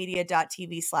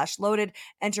badlandsmedia.tv/loaded.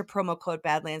 Enter promo code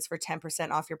Badlands for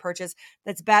 10% off your purchase.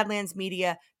 That's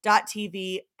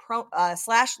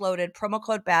badlandsmedia.tv/loaded, promo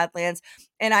code Badlands.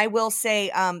 And I will say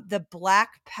the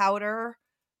black powder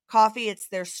coffee, it's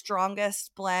their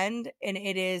strongest blend, and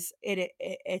it's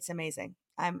amazing.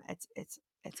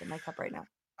 It's in my cup right now.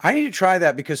 I need to try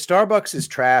that because Starbucks is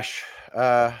trash.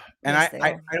 And yes,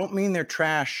 I don't mean they're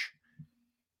trash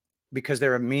because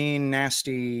they're a mean,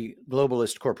 nasty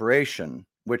globalist corporation,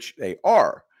 which they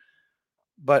are.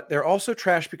 But they're also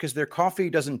trash because their coffee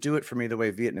doesn't do it for me the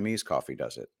way Vietnamese coffee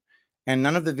does it. And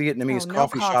none of the Vietnamese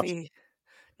coffee shops.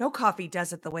 No coffee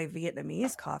does it the way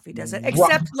Vietnamese coffee does it, Ri-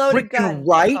 except loaded freaking gun.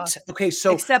 right. coffee. Okay,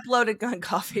 so Except loaded gun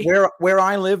coffee. where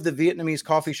I live, the Vietnamese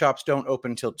coffee shops don't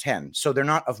open till 10, so they're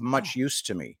not of much use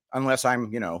to me unless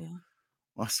I'm, Yeah.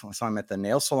 unless I'm at the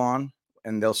nail salon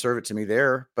and they'll serve it to me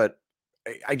there. But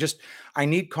I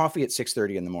need coffee at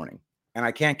 6:30 in the morning, and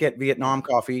I can't get Vietnam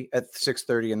coffee at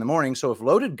 6:30 in the morning. So if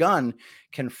Loaded Gun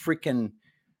can freaking,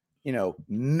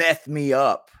 meth me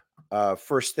up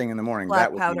first thing in the morning, Black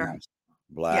that would powder. be nice.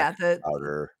 Black Yeah,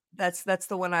 powder. that's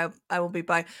the one I will be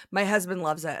buying. My husband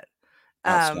loves it.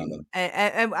 Outstanding.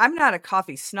 And I'm not a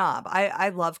coffee snob. I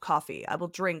love coffee. I will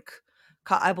drink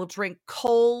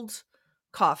cold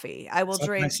coffee. I will It's like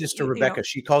my drink, sister Rebecca.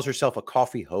 She calls herself a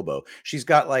coffee hobo. She's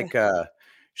got like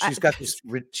she's got this It's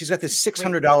great.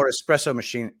 $600 espresso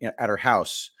machine at her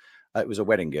house. It was a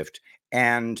wedding gift.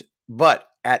 But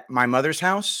at my mother's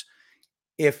house,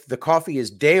 if the coffee is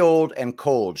day old and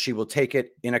cold, she will take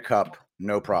it in a cup,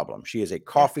 no problem. She is a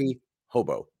coffee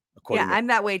hobo. Yeah, According to I'm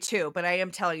that way too, but I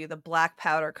am telling you the black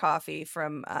powder coffee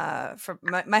from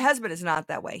my husband is not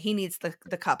that way. He needs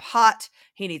the cup hot,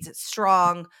 he needs it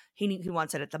strong, he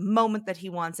wants it at the moment that he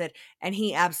wants it, and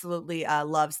he absolutely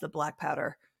loves the black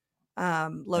powder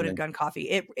loaded gun coffee.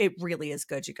 It really is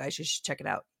good, you guys. You should check it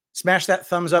out. Smash that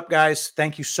thumbs up, guys.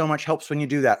 Thank you so much. Helps when you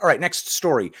do that. All right, next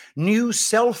story. New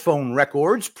cell phone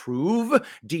records prove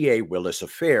DA Willis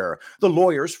affair. The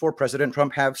lawyers for President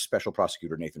Trump have Special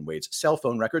Prosecutor Nathan Wade's cell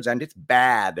phone records, and it's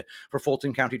bad for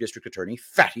Fulton County District Attorney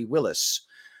Fatty Willis.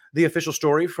 The official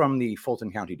story from the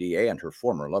Fulton County DA and her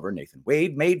former lover, Nathan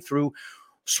Wade, made through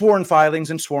sworn filings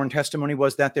and sworn testimony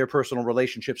was that their personal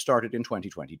relationship started in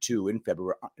 2022. In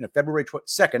a February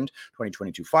 2nd,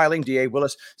 2022 filing, DA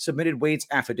Willis submitted Wade's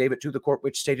affidavit to the court,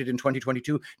 which stated in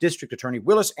 2022, District Attorney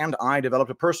Willis and I developed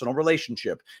a personal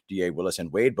relationship. DA Willis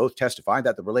and Wade both testified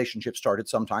that the relationship started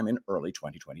sometime in early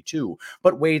 2022.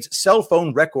 But Wade's cell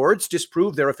phone records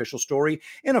disprove their official story.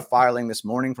 In a filing this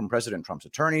morning from President Trump's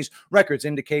attorneys, records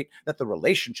indicate that the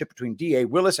relationship between DA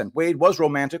Willis and Wade was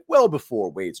romantic well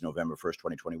before Wade's November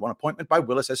 1st, 2021 appointment by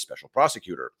Willis as special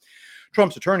prosecutor.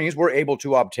 Trump's attorneys were able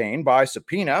to obtain by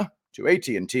subpoena to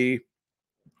AT&T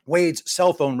Wade's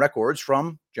cell phone records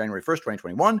from January 1st,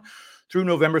 2021 through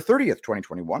November 30th,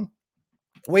 2021.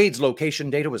 Wade's location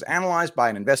data was analyzed by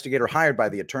an investigator hired by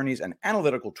the attorneys, an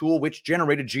analytical tool which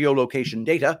generated geolocation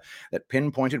data that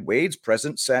pinpointed Wade's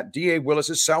presence at DA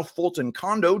Willis's South Fulton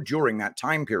condo during that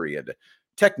time period.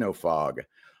 Technofog.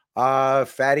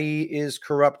 Fatty is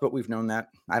corrupt, but we've known that.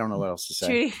 I don't know what else to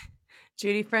say.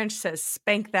 Judy French says,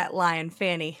 spank that lion,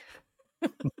 Fanny.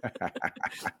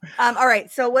 All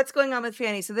right. So what's going on with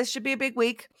Fanny? So this should be a big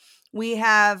week. We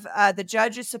have the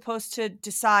judge is supposed to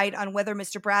decide on whether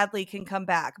Mr. Bradley can come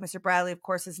back. Mr. Bradley, of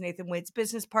course, is Nathan Wade's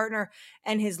business partner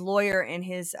and his lawyer in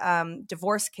his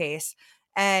divorce case.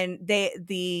 And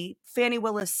the Fannie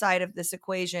Willis side of this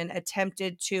equation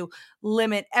attempted to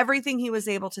limit everything he was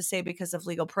able to say because of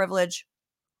legal privilege.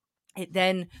 It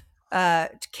then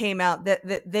came out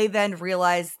that they then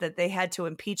realized that they had to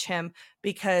impeach him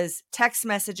because text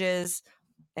messages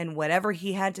and whatever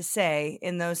he had to say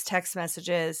in those text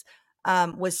messages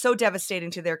was so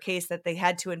devastating to their case that they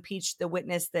had to impeach the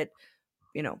witness that,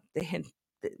 they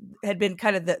had been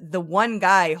kind of the one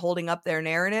guy holding up their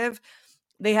narrative.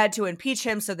 They had to impeach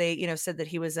him. So they, said that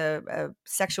he was a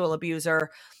sexual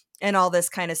abuser and all this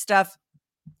kind of stuff.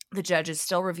 The judge is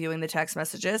still reviewing the text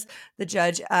messages. The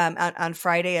judge on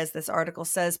Friday, as this article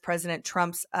says, President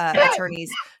Trump's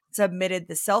attorneys submitted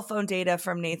the cell phone data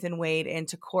from Nathan Wade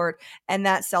into court. And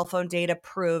that cell phone data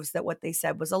proves that what they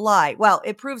said was a lie. Well,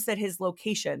 it proves that his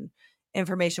location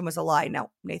information was a lie.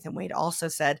 Now, Nathan Wade also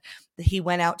said that he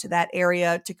went out to that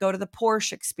area to go to the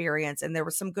Porsche Experience, and there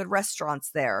were some good restaurants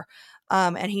there.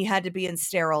 And he had to be in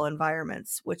sterile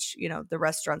environments, which, the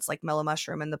restaurants like Mellow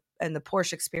Mushroom and the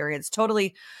Porsche Experience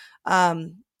totally,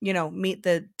 meet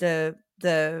the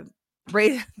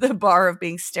bar of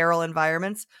being sterile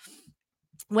environments.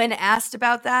 When asked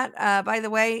about that, by the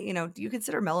way, do you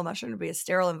consider Mellow Mushroom to be a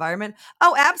sterile environment?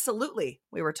 Oh, absolutely.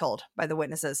 We were told by the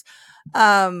witnesses.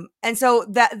 And so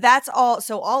that's all.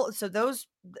 So those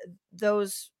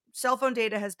cell phone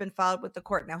data has been filed with the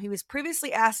court. Now, he was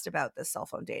previously asked about this cell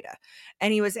phone data,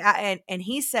 and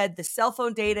he said the cell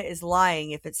phone data is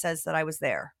lying if it says that I was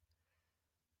there.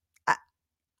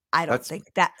 I don't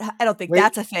think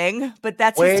that's a thing, but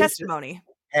that's his testimony.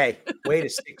 Hey, way to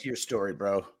stick to your story,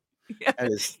 bro. Yeah.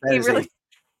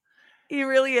 He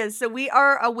really is. So we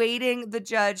are awaiting the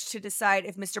judge to decide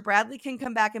if Mr. Bradley can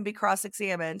come back and be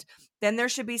cross-examined. Then there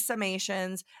should be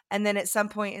summations, and then at some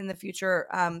point in the future,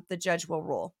 the judge will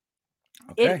rule.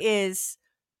 Okay. It is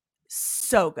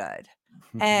so good.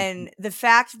 And the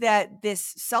fact that this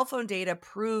cell phone data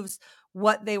proves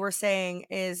what they were saying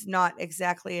is not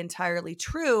exactly entirely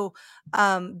true,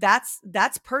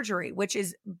 that's perjury, which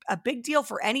is a big deal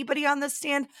for anybody on the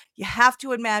stand. You have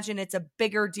to imagine it's a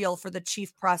bigger deal for the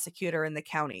chief prosecutor in the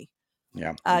county.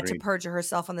 Yeah, To perjure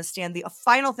herself on the stand. The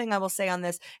final thing I will say on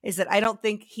this is that I don't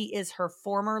think he is her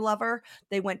former lover.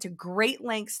 They went to great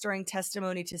lengths during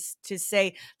testimony to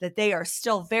say that they are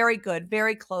still very good,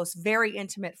 very close, very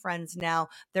intimate friends now.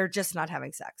 They're just not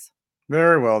having sex.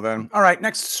 Very well then. All right,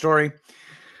 next story.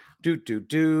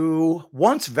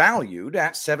 Once valued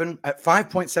at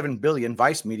 5.7 billion,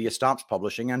 Vice Media stops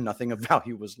publishing and nothing of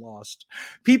value was lost.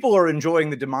 People are enjoying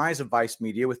the demise of Vice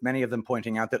Media, with many of them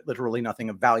pointing out that literally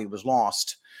nothing of value was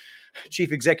lost.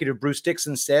 Chief Executive Bruce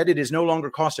Dixon said, "It is no longer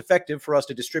cost effective for us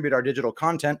to distribute our digital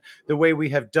content the way we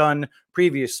have done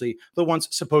previously. The once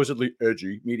supposedly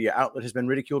edgy media outlet has been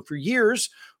ridiculed for years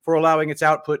for allowing its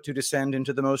output to descend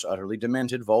into the most utterly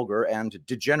demented, vulgar, and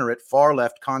degenerate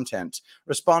far-left content."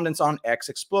 Respondents on X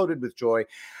exploded with joy.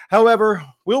 However,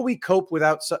 will we cope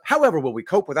without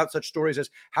such stories as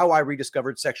how I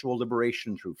rediscovered sexual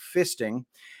liberation through fisting,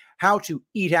 how to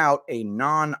eat out a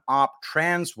non-op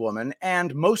trans woman,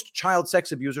 and most child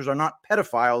sex abusers are not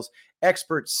pedophiles,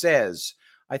 expert says.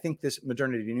 I think this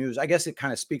Modernity News, I guess it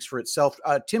kind of speaks for itself.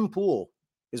 Tim Pool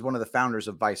is one of the founders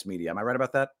of Vice Media. Am I right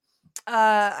about that?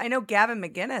 I know Gavin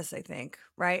McInnes, I think,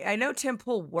 right? I know Tim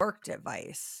Pool worked at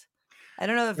Vice. I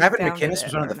don't know if Gavin McInnes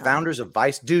was one of the founders of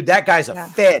Vice. Dude, that guy's a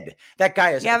Fed. That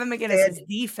guy is Gavin McInnes is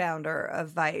the founder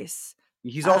of Vice.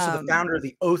 He's also the founder of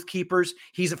the Oath Keepers.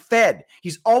 He's a Fed.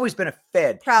 He's always been a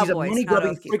Fed. Proud He's a Boys,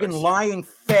 money-grubbing, friggin' lying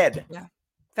Fed. Yeah,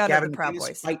 founder Gavin of the Proud McInnes,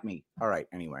 Boys. fight me. All right,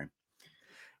 anyway.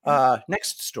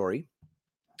 Next story.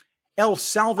 El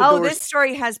Salvador. Oh, this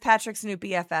story has Patrick's new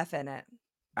BFF in it.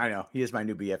 I know. He is my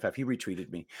new BFF. He retweeted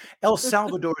me. El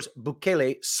Salvador's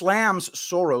Bukele slams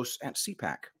Soros at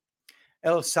CPAC.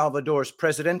 El Salvador's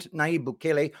president, Nayib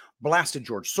Bukele, blasted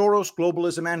George Soros,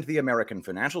 globalism, and the American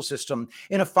financial system.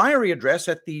 In a fiery address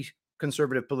at the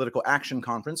Conservative Political Action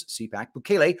Conference, CPAC,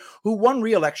 Bukele, who won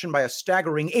re-election by a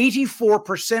staggering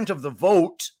 84% of the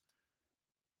vote,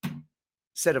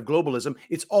 said of globalism,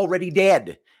 "It's already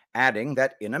dead," adding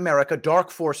that in America,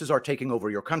 dark forces are taking over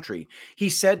your country. He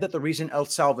said that the reason El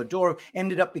Salvador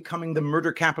ended up becoming the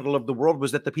murder capital of the world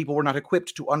was that the people were not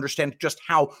equipped to understand just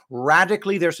how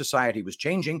radically their society was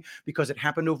changing, because it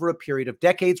happened over a period of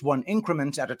decades, one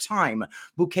increment at a time.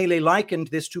 Bukele likened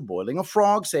this to boiling a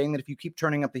frog, saying that if you keep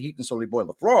turning up the heat and slowly boil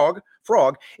the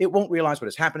frog, it won't realize what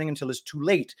is happening until it's too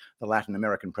late. The Latin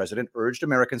American president urged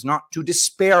Americans not to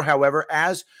despair, however,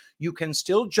 as you can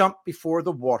still jump before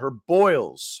the water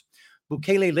boils.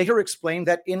 Bukele later explained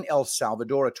that in El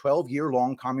Salvador, a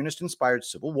 12-year-long communist-inspired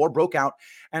civil war broke out,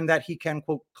 and that he can,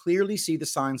 quote, clearly see the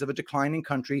signs of a declining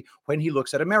country when he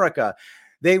looks at America.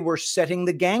 They were setting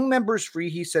the gang members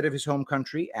free, he said, of his home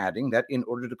country, adding that in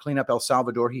order to clean up El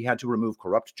Salvador, he had to remove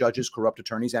corrupt judges, corrupt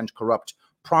attorneys, and corrupt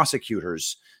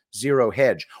prosecutors. Zero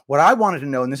hedge. What I wanted to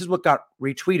know, and this is what got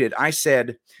retweeted, I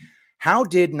said, how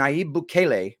did Nayib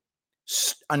Bukele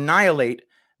annihilate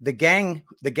the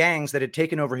gangs that had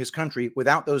taken over his country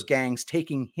without those gangs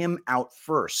taking him out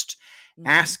first,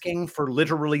 asking for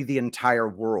literally the entire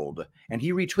world? And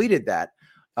he retweeted that.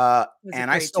 And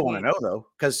I still want to know, though,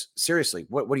 because seriously,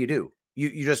 what do you do?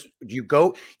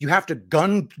 You have to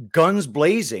guns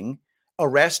blazing,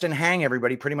 arrest and hang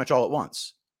everybody pretty much all at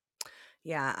once.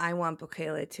 Yeah, I want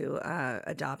Bukele to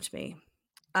adopt me.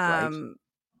 Right.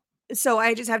 So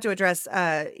I just have to address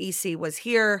EC was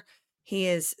here. He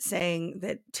is saying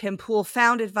that Tim Pool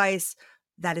founded Vice.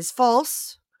 That is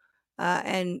false.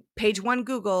 And page 1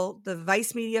 Google, the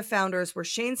Vice Media founders were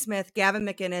Shane Smith, Gavin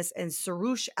McInnes, and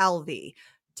Soroush Alvi.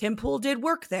 Tim Pool did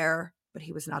work there, but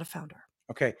he was not a founder.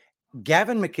 Okay.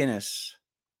 Gavin McInnes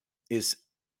is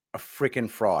a freaking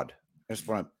fraud. I just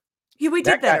want to. Yeah, we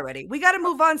did that already. We got to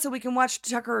move on so we can watch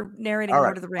Tucker narrating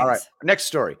Lord of the Rings. All right. Next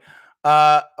story.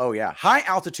 High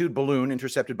altitude balloon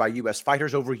intercepted by U.S.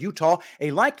 fighters over Utah,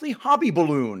 a likely hobby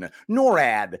balloon.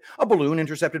 NORAD. A balloon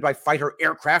intercepted by fighter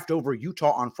aircraft over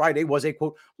Utah on Friday was a,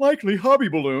 quote, likely hobby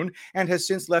balloon, and has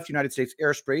since left United States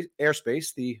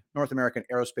airspace. The North American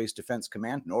Aerospace Defense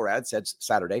Command, NORAD, said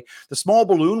Saturday. The small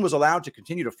balloon was allowed to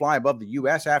continue to fly above the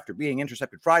U.S. after being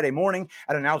intercepted Friday morning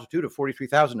at an altitude of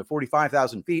 43,000 to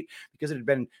 45,000 feet because it had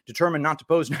been determined not to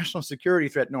pose national security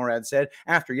threat, NORAD said,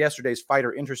 after yesterday's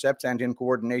fighter intercepts and in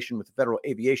coordination with the Federal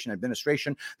Aviation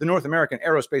Administration, the North American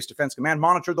Aerospace Defense Command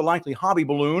monitored the likely hobby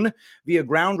balloon via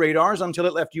ground radars until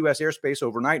it left U.S. airspace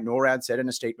overnight, NORAD said in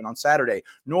a statement on Saturday.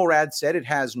 NORAD said it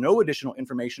has no additional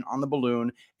information on the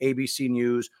balloon. ABC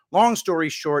News. Long story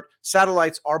short,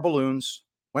 satellites are balloons.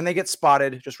 When they get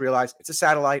spotted, just realize it's a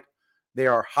satellite. They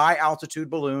are high-altitude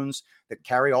balloons that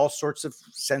carry all sorts of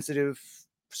sensitive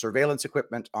surveillance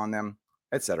equipment on them,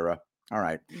 etc. All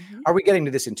right. Are we getting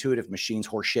to this intuitive machines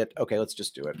horseshit? Okay, let's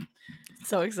just do it.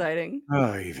 So exciting.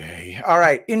 Oy vey. All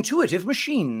right. Intuitive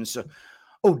machines.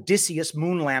 Odysseus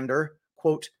moonlander,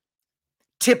 quote,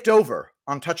 tipped over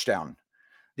on touchdown.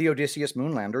 The Odysseus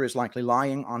moonlander is likely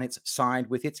lying on its side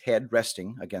with its head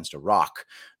resting against a rock.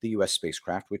 The U.S.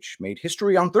 spacecraft, which made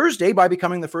history on Thursday by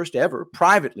becoming the first ever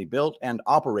privately built and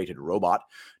operated robot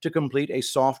to complete a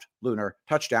soft lunar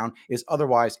touchdown, is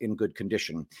otherwise in good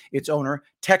condition. Its owner,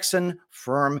 Texan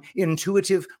firm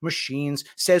Intuitive Machines,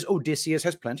 says Odysseus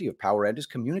has plenty of power and is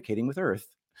communicating with Earth.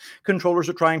 Controllers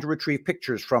are trying to retrieve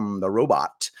pictures from the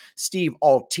robot. Steve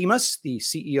Altimus, the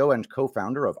CEO and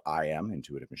co-founder of IM,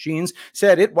 Intuitive Machines,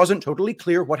 said it wasn't totally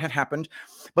clear what had happened,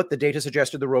 but the data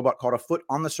suggested the robot caught a foot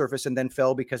on the surface and then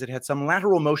fell because it had some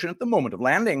lateral motion at the moment of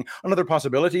landing. Another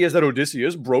possibility is that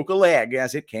Odysseus broke a leg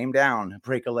as it came down.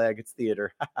 Break a leg, it's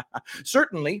theater.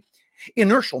 Certainly,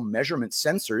 inertial measurement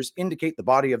sensors indicate the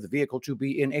body of the vehicle to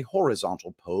be in a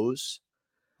horizontal pose.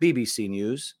 BBC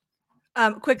News.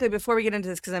 Quickly, before we get into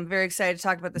this, because I'm very excited to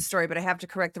talk about the story, but I have to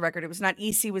correct the record. It was not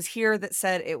EC was here that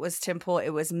said it was Tim Pool.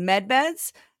 It was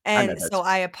MedBeds. And so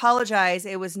I apologize.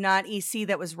 It was not EC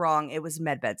that was wrong. It was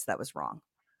MedBeds that was wrong.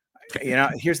 You know,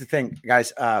 here's the thing,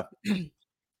 guys.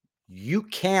 You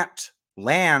can't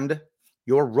land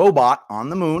your robot on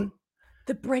the moon.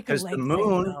 The break a leg because the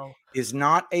moon thing, is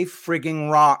not a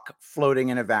frigging rock floating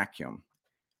in a vacuum.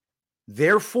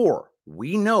 Therefore,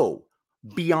 we know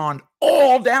beyond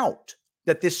all doubt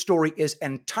that this story is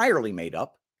entirely made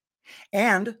up,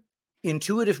 and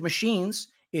Intuitive Machines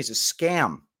is a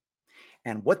scam.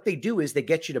 And what they do is they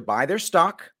get you to buy their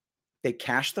stock, they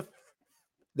cash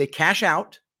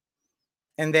out,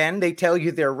 and then they tell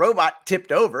you their robot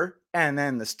tipped over, and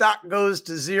then the stock goes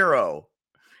to zero.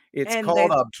 It's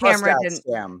called a bust-out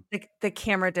scam. The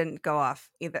camera didn't go off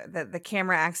either. The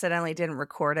camera accidentally didn't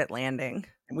record it landing.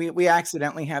 We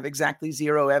accidentally have exactly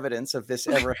zero evidence of this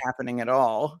ever happening at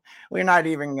all. We're not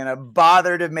even going to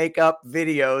bother to make up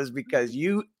videos because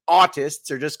you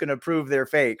autists are just going to prove they're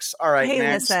fakes. All right,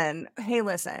 Hey,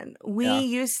 listen. We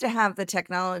used to have the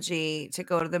technology to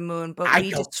go to the moon, but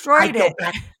we destroyed it.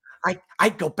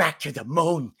 I'd go back to the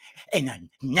moon in a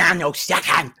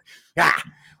nanosecond. Ah,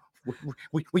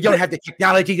 we don't have the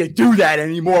technology to do that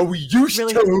anymore. We used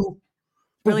to.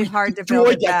 Really hard to build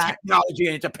it back. Technology,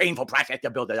 and it's a painful process to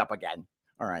build it up again.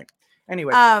 All right.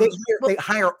 Anyway, they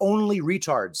hire only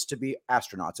retards to be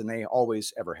astronauts, and they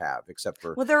always ever have, except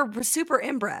for they're super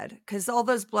inbred because all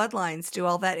those bloodlines do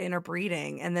all that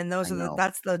interbreeding, and then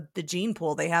that's the gene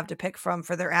pool they have to pick from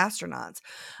for their astronauts.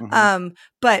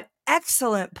 But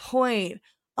excellent point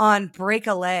on break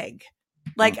a leg.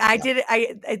 Like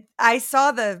I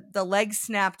saw the leg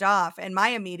snapped off, and my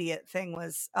immediate thing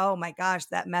was, oh my gosh,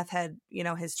 that meth head,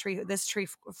 this tree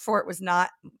fort was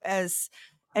not as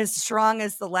strong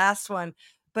as the last one,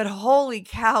 but holy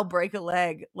cow, break a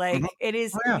leg. Like it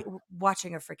is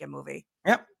watching a freaking movie.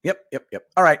 Yep.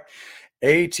 All right.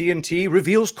 AT&T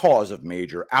reveals cause of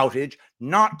major outage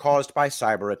not caused by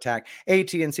cyber attack.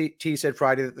 AT&T said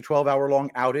Friday that the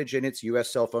 12-hour-long outage in its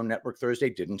U.S. cell phone network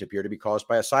Thursday didn't appear to be caused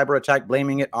by a cyber attack,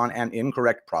 blaming it on an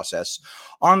incorrect process.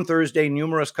 On Thursday,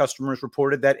 numerous customers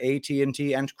reported that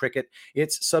AT&T and Cricket,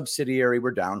 its subsidiary, were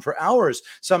down for hours.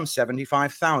 Some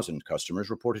 75,000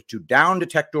 customers reported to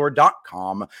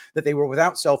downdetector.com that they were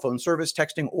without cell phone service,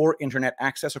 texting, or internet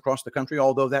access across the country,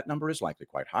 although that number is likely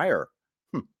quite higher.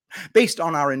 Based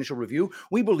on our initial review,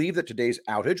 we believe that today's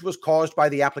outage was caused by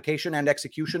the application and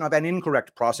execution of an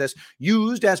incorrect process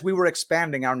used as we were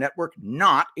expanding our network,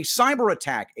 not a cyber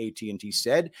attack, AT&T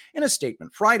said in a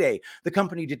statement Friday. The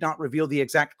company did not reveal the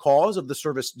exact cause of the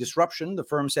service disruption. The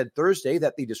firm said Thursday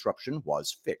that the disruption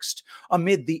was fixed.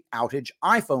 Amid the outage,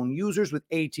 iPhone users with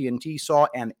AT&T saw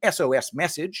an SOS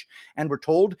message and were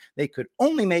told they could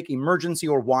only make emergency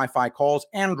or Wi-Fi calls.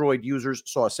 Android users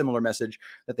saw a similar message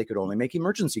that they could only make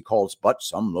emergency calls, but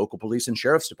some local police and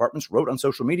sheriff's departments wrote on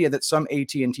social media that some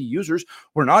AT&T users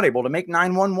were not able to make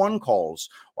 911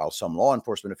 calls, while some law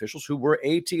enforcement officials who were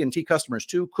AT&T customers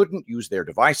too couldn't use their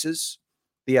devices.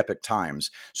 The Epoch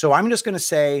Times. So I'm just going to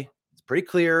say it's pretty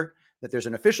clear that there's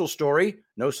an official story,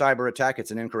 no cyber attack, it's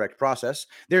an incorrect process.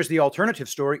 There's the alternative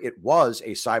story, it was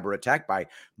a cyber attack by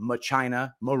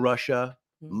China, Russia,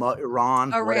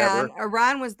 Iran, whatever.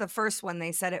 Iran was the first one.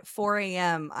 They said at 4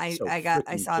 a.m. I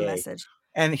saw a message.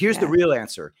 And here's the real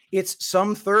answer. It's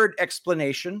some third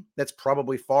explanation that's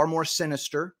probably far more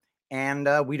sinister, and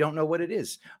we don't know what it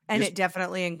is. And it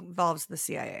definitely involves the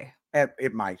CIA.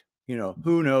 It might.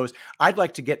 Who knows? I'd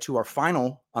like to get to our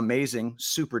final amazing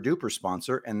super duper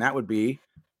sponsor, and that would be,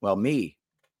 well, me,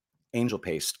 Angel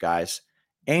Paste, guys.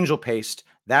 Angel Paste,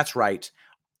 that's right.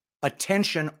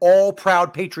 Attention, all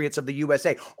proud patriots of the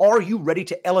USA. Are you ready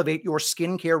to elevate your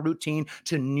skincare routine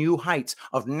to new heights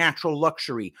of natural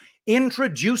luxury?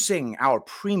 Introducing our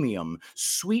premium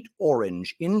sweet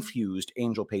orange infused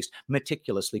Angel Paste,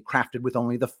 meticulously crafted with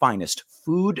only the finest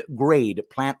food-grade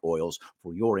plant oils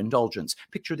for your indulgence.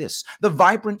 Picture this, the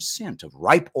vibrant scent of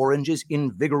ripe oranges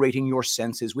invigorating your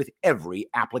senses with every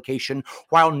application,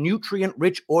 while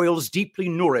nutrient-rich oils deeply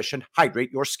nourish and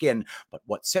hydrate your skin. But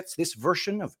what sets this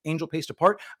version of Angel Paste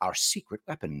apart? Our secret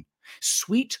weapon.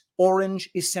 Sweet orange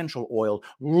essential oil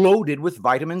loaded with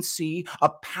vitamin C, a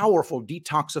powerful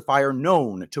detoxifier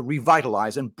known to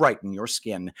revitalize and brighten your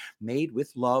skin. Made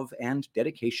with love and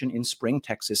dedication in Spring,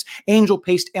 Texas, Angel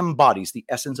Paste embodies the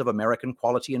essence of American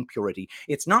quality and purity.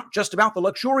 It's not just about the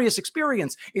luxurious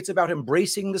experience, it's about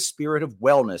embracing the spirit of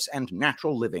wellness and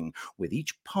natural living. With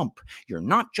each pump, you're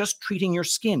not just treating your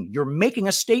skin, you're making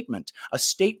a statement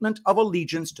of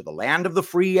allegiance to the land of the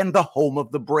free and the home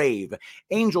of the brave.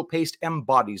 Angel Paste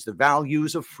embodies the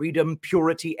values of freedom,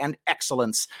 purity, and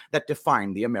excellence that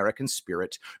define the American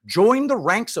spirit. Join the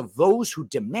ranks of those who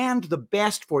demand the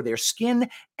best for their skin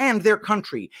and their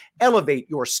country. Elevate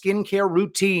your skincare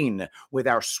routine with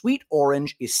our sweet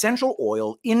orange essential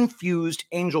oil infused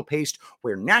Angel Paste,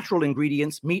 where natural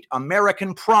ingredients meet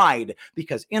American pride.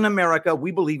 Because in America,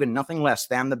 we believe in nothing less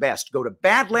than the best. Go to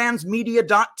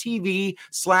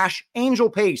badlandsmedia.tv/Angel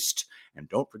Paste. And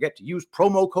don't forget to use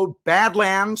promo code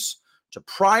BADLANDS to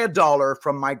pry $1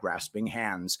 from my grasping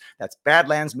hands. That's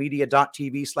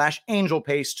badlandsmedia.tv/Angel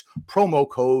Paste, promo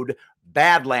code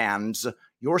BADLANDS.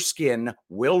 Your skin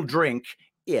will drink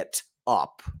it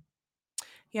up.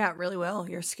 Yeah, it really will.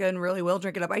 Your skin really will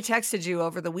drink it up. I texted you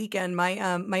over the weekend.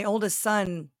 My oldest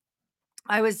son,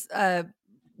 I was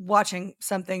watching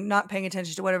something, not paying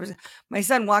attention to whatever. My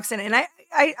son walks in, and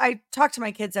I talk to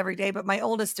my kids every day, but my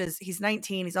oldest he's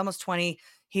 19, he's almost 20.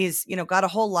 He's, got a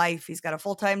whole life. He's got a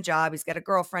full-time job. He's got a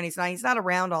girlfriend. He's not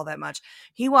around all that much.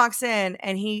 He walks in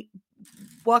and he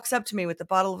walks up to me with the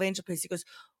bottle of Angel Paste. He goes,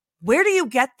 "Where do you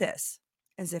get this?"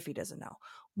 As if he doesn't know.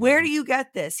 "Where do you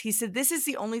get this?" He said, "This is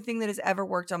the only thing that has ever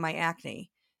worked on my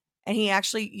acne." And he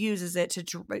actually uses it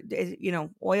to,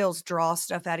 oils draw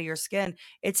stuff out of your skin.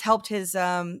 It's helped his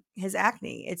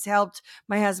acne. It's helped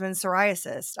my husband's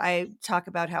psoriasis. I talk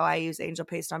about how I use Angel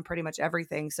Paste on pretty much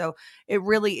everything. So it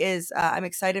really is. I'm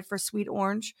excited for Sweet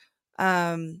Orange.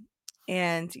 And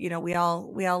we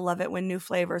all love it when new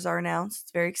flavors are announced.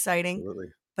 It's very exciting. Absolutely.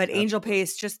 But Angel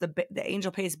Paste, just the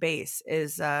Angel Paste base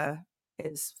is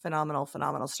phenomenal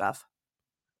stuff.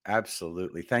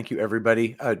 Absolutely. Thank you,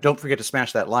 everybody. Don't forget to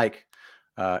smash that like.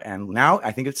 And now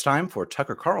I think it's time for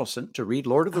Tucker Carlson to read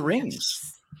Lord of the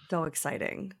Rings. So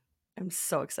exciting. I'm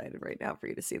so excited right now for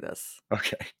you to see this.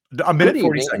 Okay. A minute,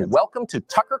 40 seconds. And welcome to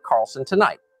Tucker Carlson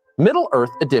Tonight, Middle Earth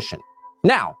edition.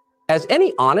 Now, as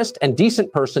any honest and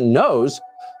decent person knows,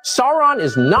 Sauron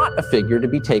is not a figure to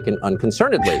be taken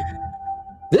unconcernedly.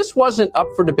 This wasn't up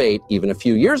for debate even a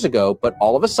few years ago, but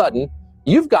all of a sudden,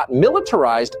 you've got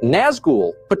militarized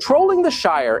Nazgul patrolling the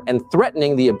Shire and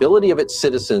threatening the ability of its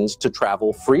citizens to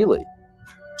travel freely.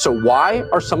 So why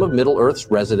are some of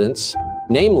Middle-earth's residents,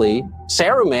 namely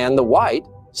Saruman the White,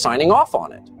 signing off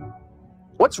on it?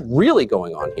 What's really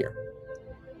going on here?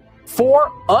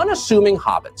 4 unassuming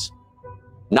hobbits,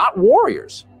 not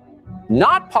warriors,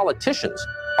 not politicians,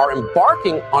 are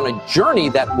embarking on a journey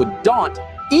that would daunt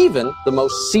even the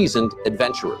most seasoned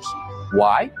adventurers.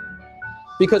 Why?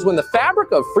 Because when the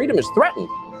fabric of freedom is threatened,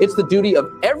 it's the duty of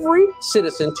every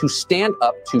citizen to stand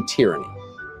up to tyranny.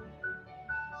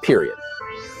 Period.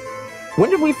 When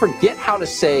did we forget how to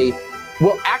say,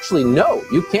 well, actually, no,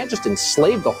 you can't just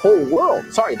enslave the whole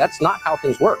world. Sorry, that's not how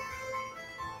things work.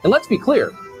 And let's be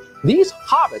clear, these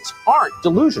hobbits aren't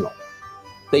delusional.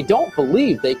 They don't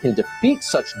believe they can defeat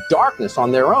such darkness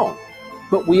on their own.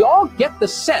 But we all get the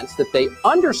sense that they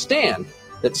understand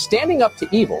that standing up to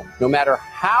evil, no matter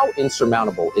how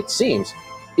insurmountable it seems,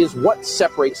 is what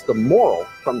separates the moral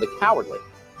from the cowardly.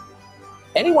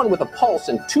 Anyone with a pulse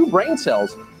and 2 brain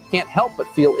cells can't help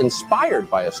but feel inspired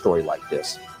by a story like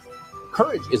this.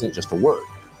 Courage isn't just a word.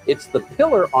 It's the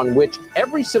pillar on which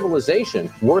every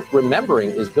civilization worth remembering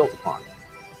is built upon.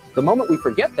 The moment we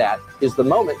forget that is the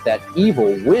moment that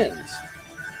evil wins.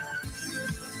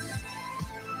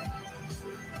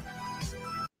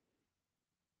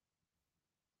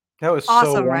 That was so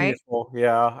Awesome, right? wonderful.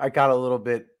 Yeah, I got a little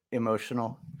bit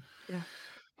emotional. Yeah.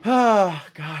 Ah,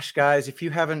 gosh, guys, if you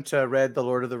haven't read the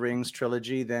Lord of the Rings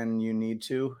trilogy, then you need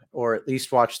to, or at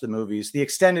least watch the movies. The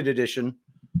extended edition.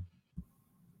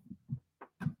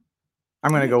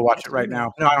 I'm going to go watch it right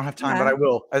now. No, I don't have time, but I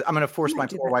will. I'm going to force my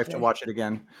poor wife to watch it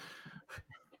again.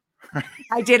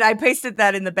 I did. I pasted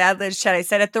that in the Badlands chat. I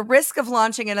said, at the risk of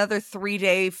launching another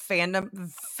 3-day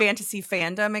fantasy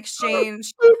fandom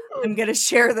exchange, I'm going to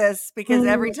share this because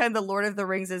every time the Lord of the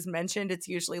Rings is mentioned, it's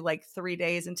usually like 3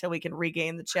 days until we can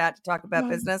regain the chat to talk about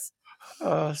business.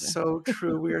 Oh, so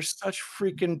true. We are such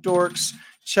freaking dorks.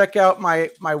 Check out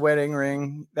my wedding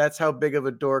ring. That's how big of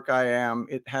a dork I am.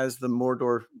 It has the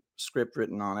Mordor script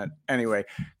written on it. Anyway,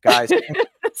 guys.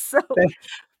 So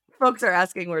folks are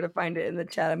asking where to find it in the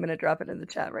chat. I'm going to drop it in the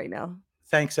chat right now.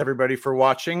 Thanks everybody for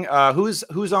watching.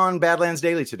 Who's on Badlands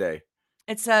Daily today?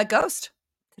 It's Ghost.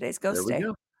 Today's Ghost Day.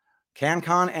 Go.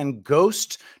 CanCon and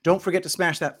Ghost. Don't forget to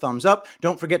smash that thumbs up.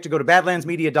 Don't forget to go to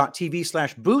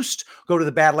badlandsmedia.tv/boost. Go to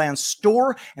the Badlands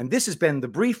store. And this has been The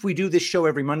Brief. We do this show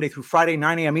every Monday through Friday,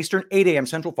 9 a.m. Eastern, 8 a.m.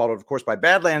 Central, followed, of course, by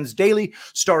Badlands Daily,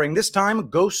 starring this time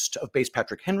Ghost of Bass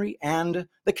Patrick Henry and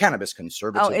the Cannabis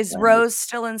Conservative. Oh, is Rose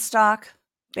still in stock?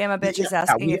 Bama Bitch is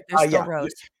asking if there's still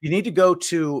Rose. You need to go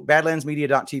to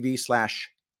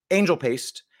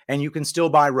badlandsmedia.tv/angelpaste. And you can still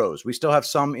buy Rose. We still have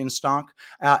some in stock.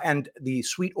 And the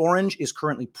Sweet Orange is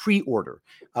currently pre-order.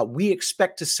 We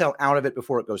expect to sell out of it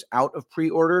before it goes out of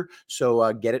pre-order.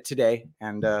 So get it today,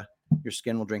 and your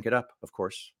skin will drink it up, of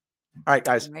course. All right,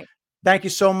 guys. Right. Thank you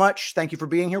so much. Thank you for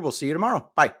being here. We'll see you tomorrow.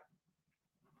 Bye.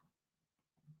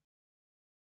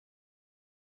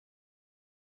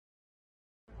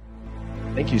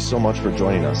 Thank you so much for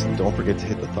joining us, and don't forget to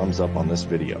hit the thumbs up on this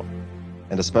video.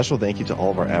 And a special thank you to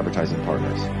all of our advertising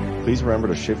partners. Please remember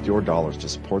to shift your dollars to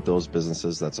support those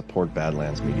businesses that support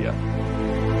Badlands Media.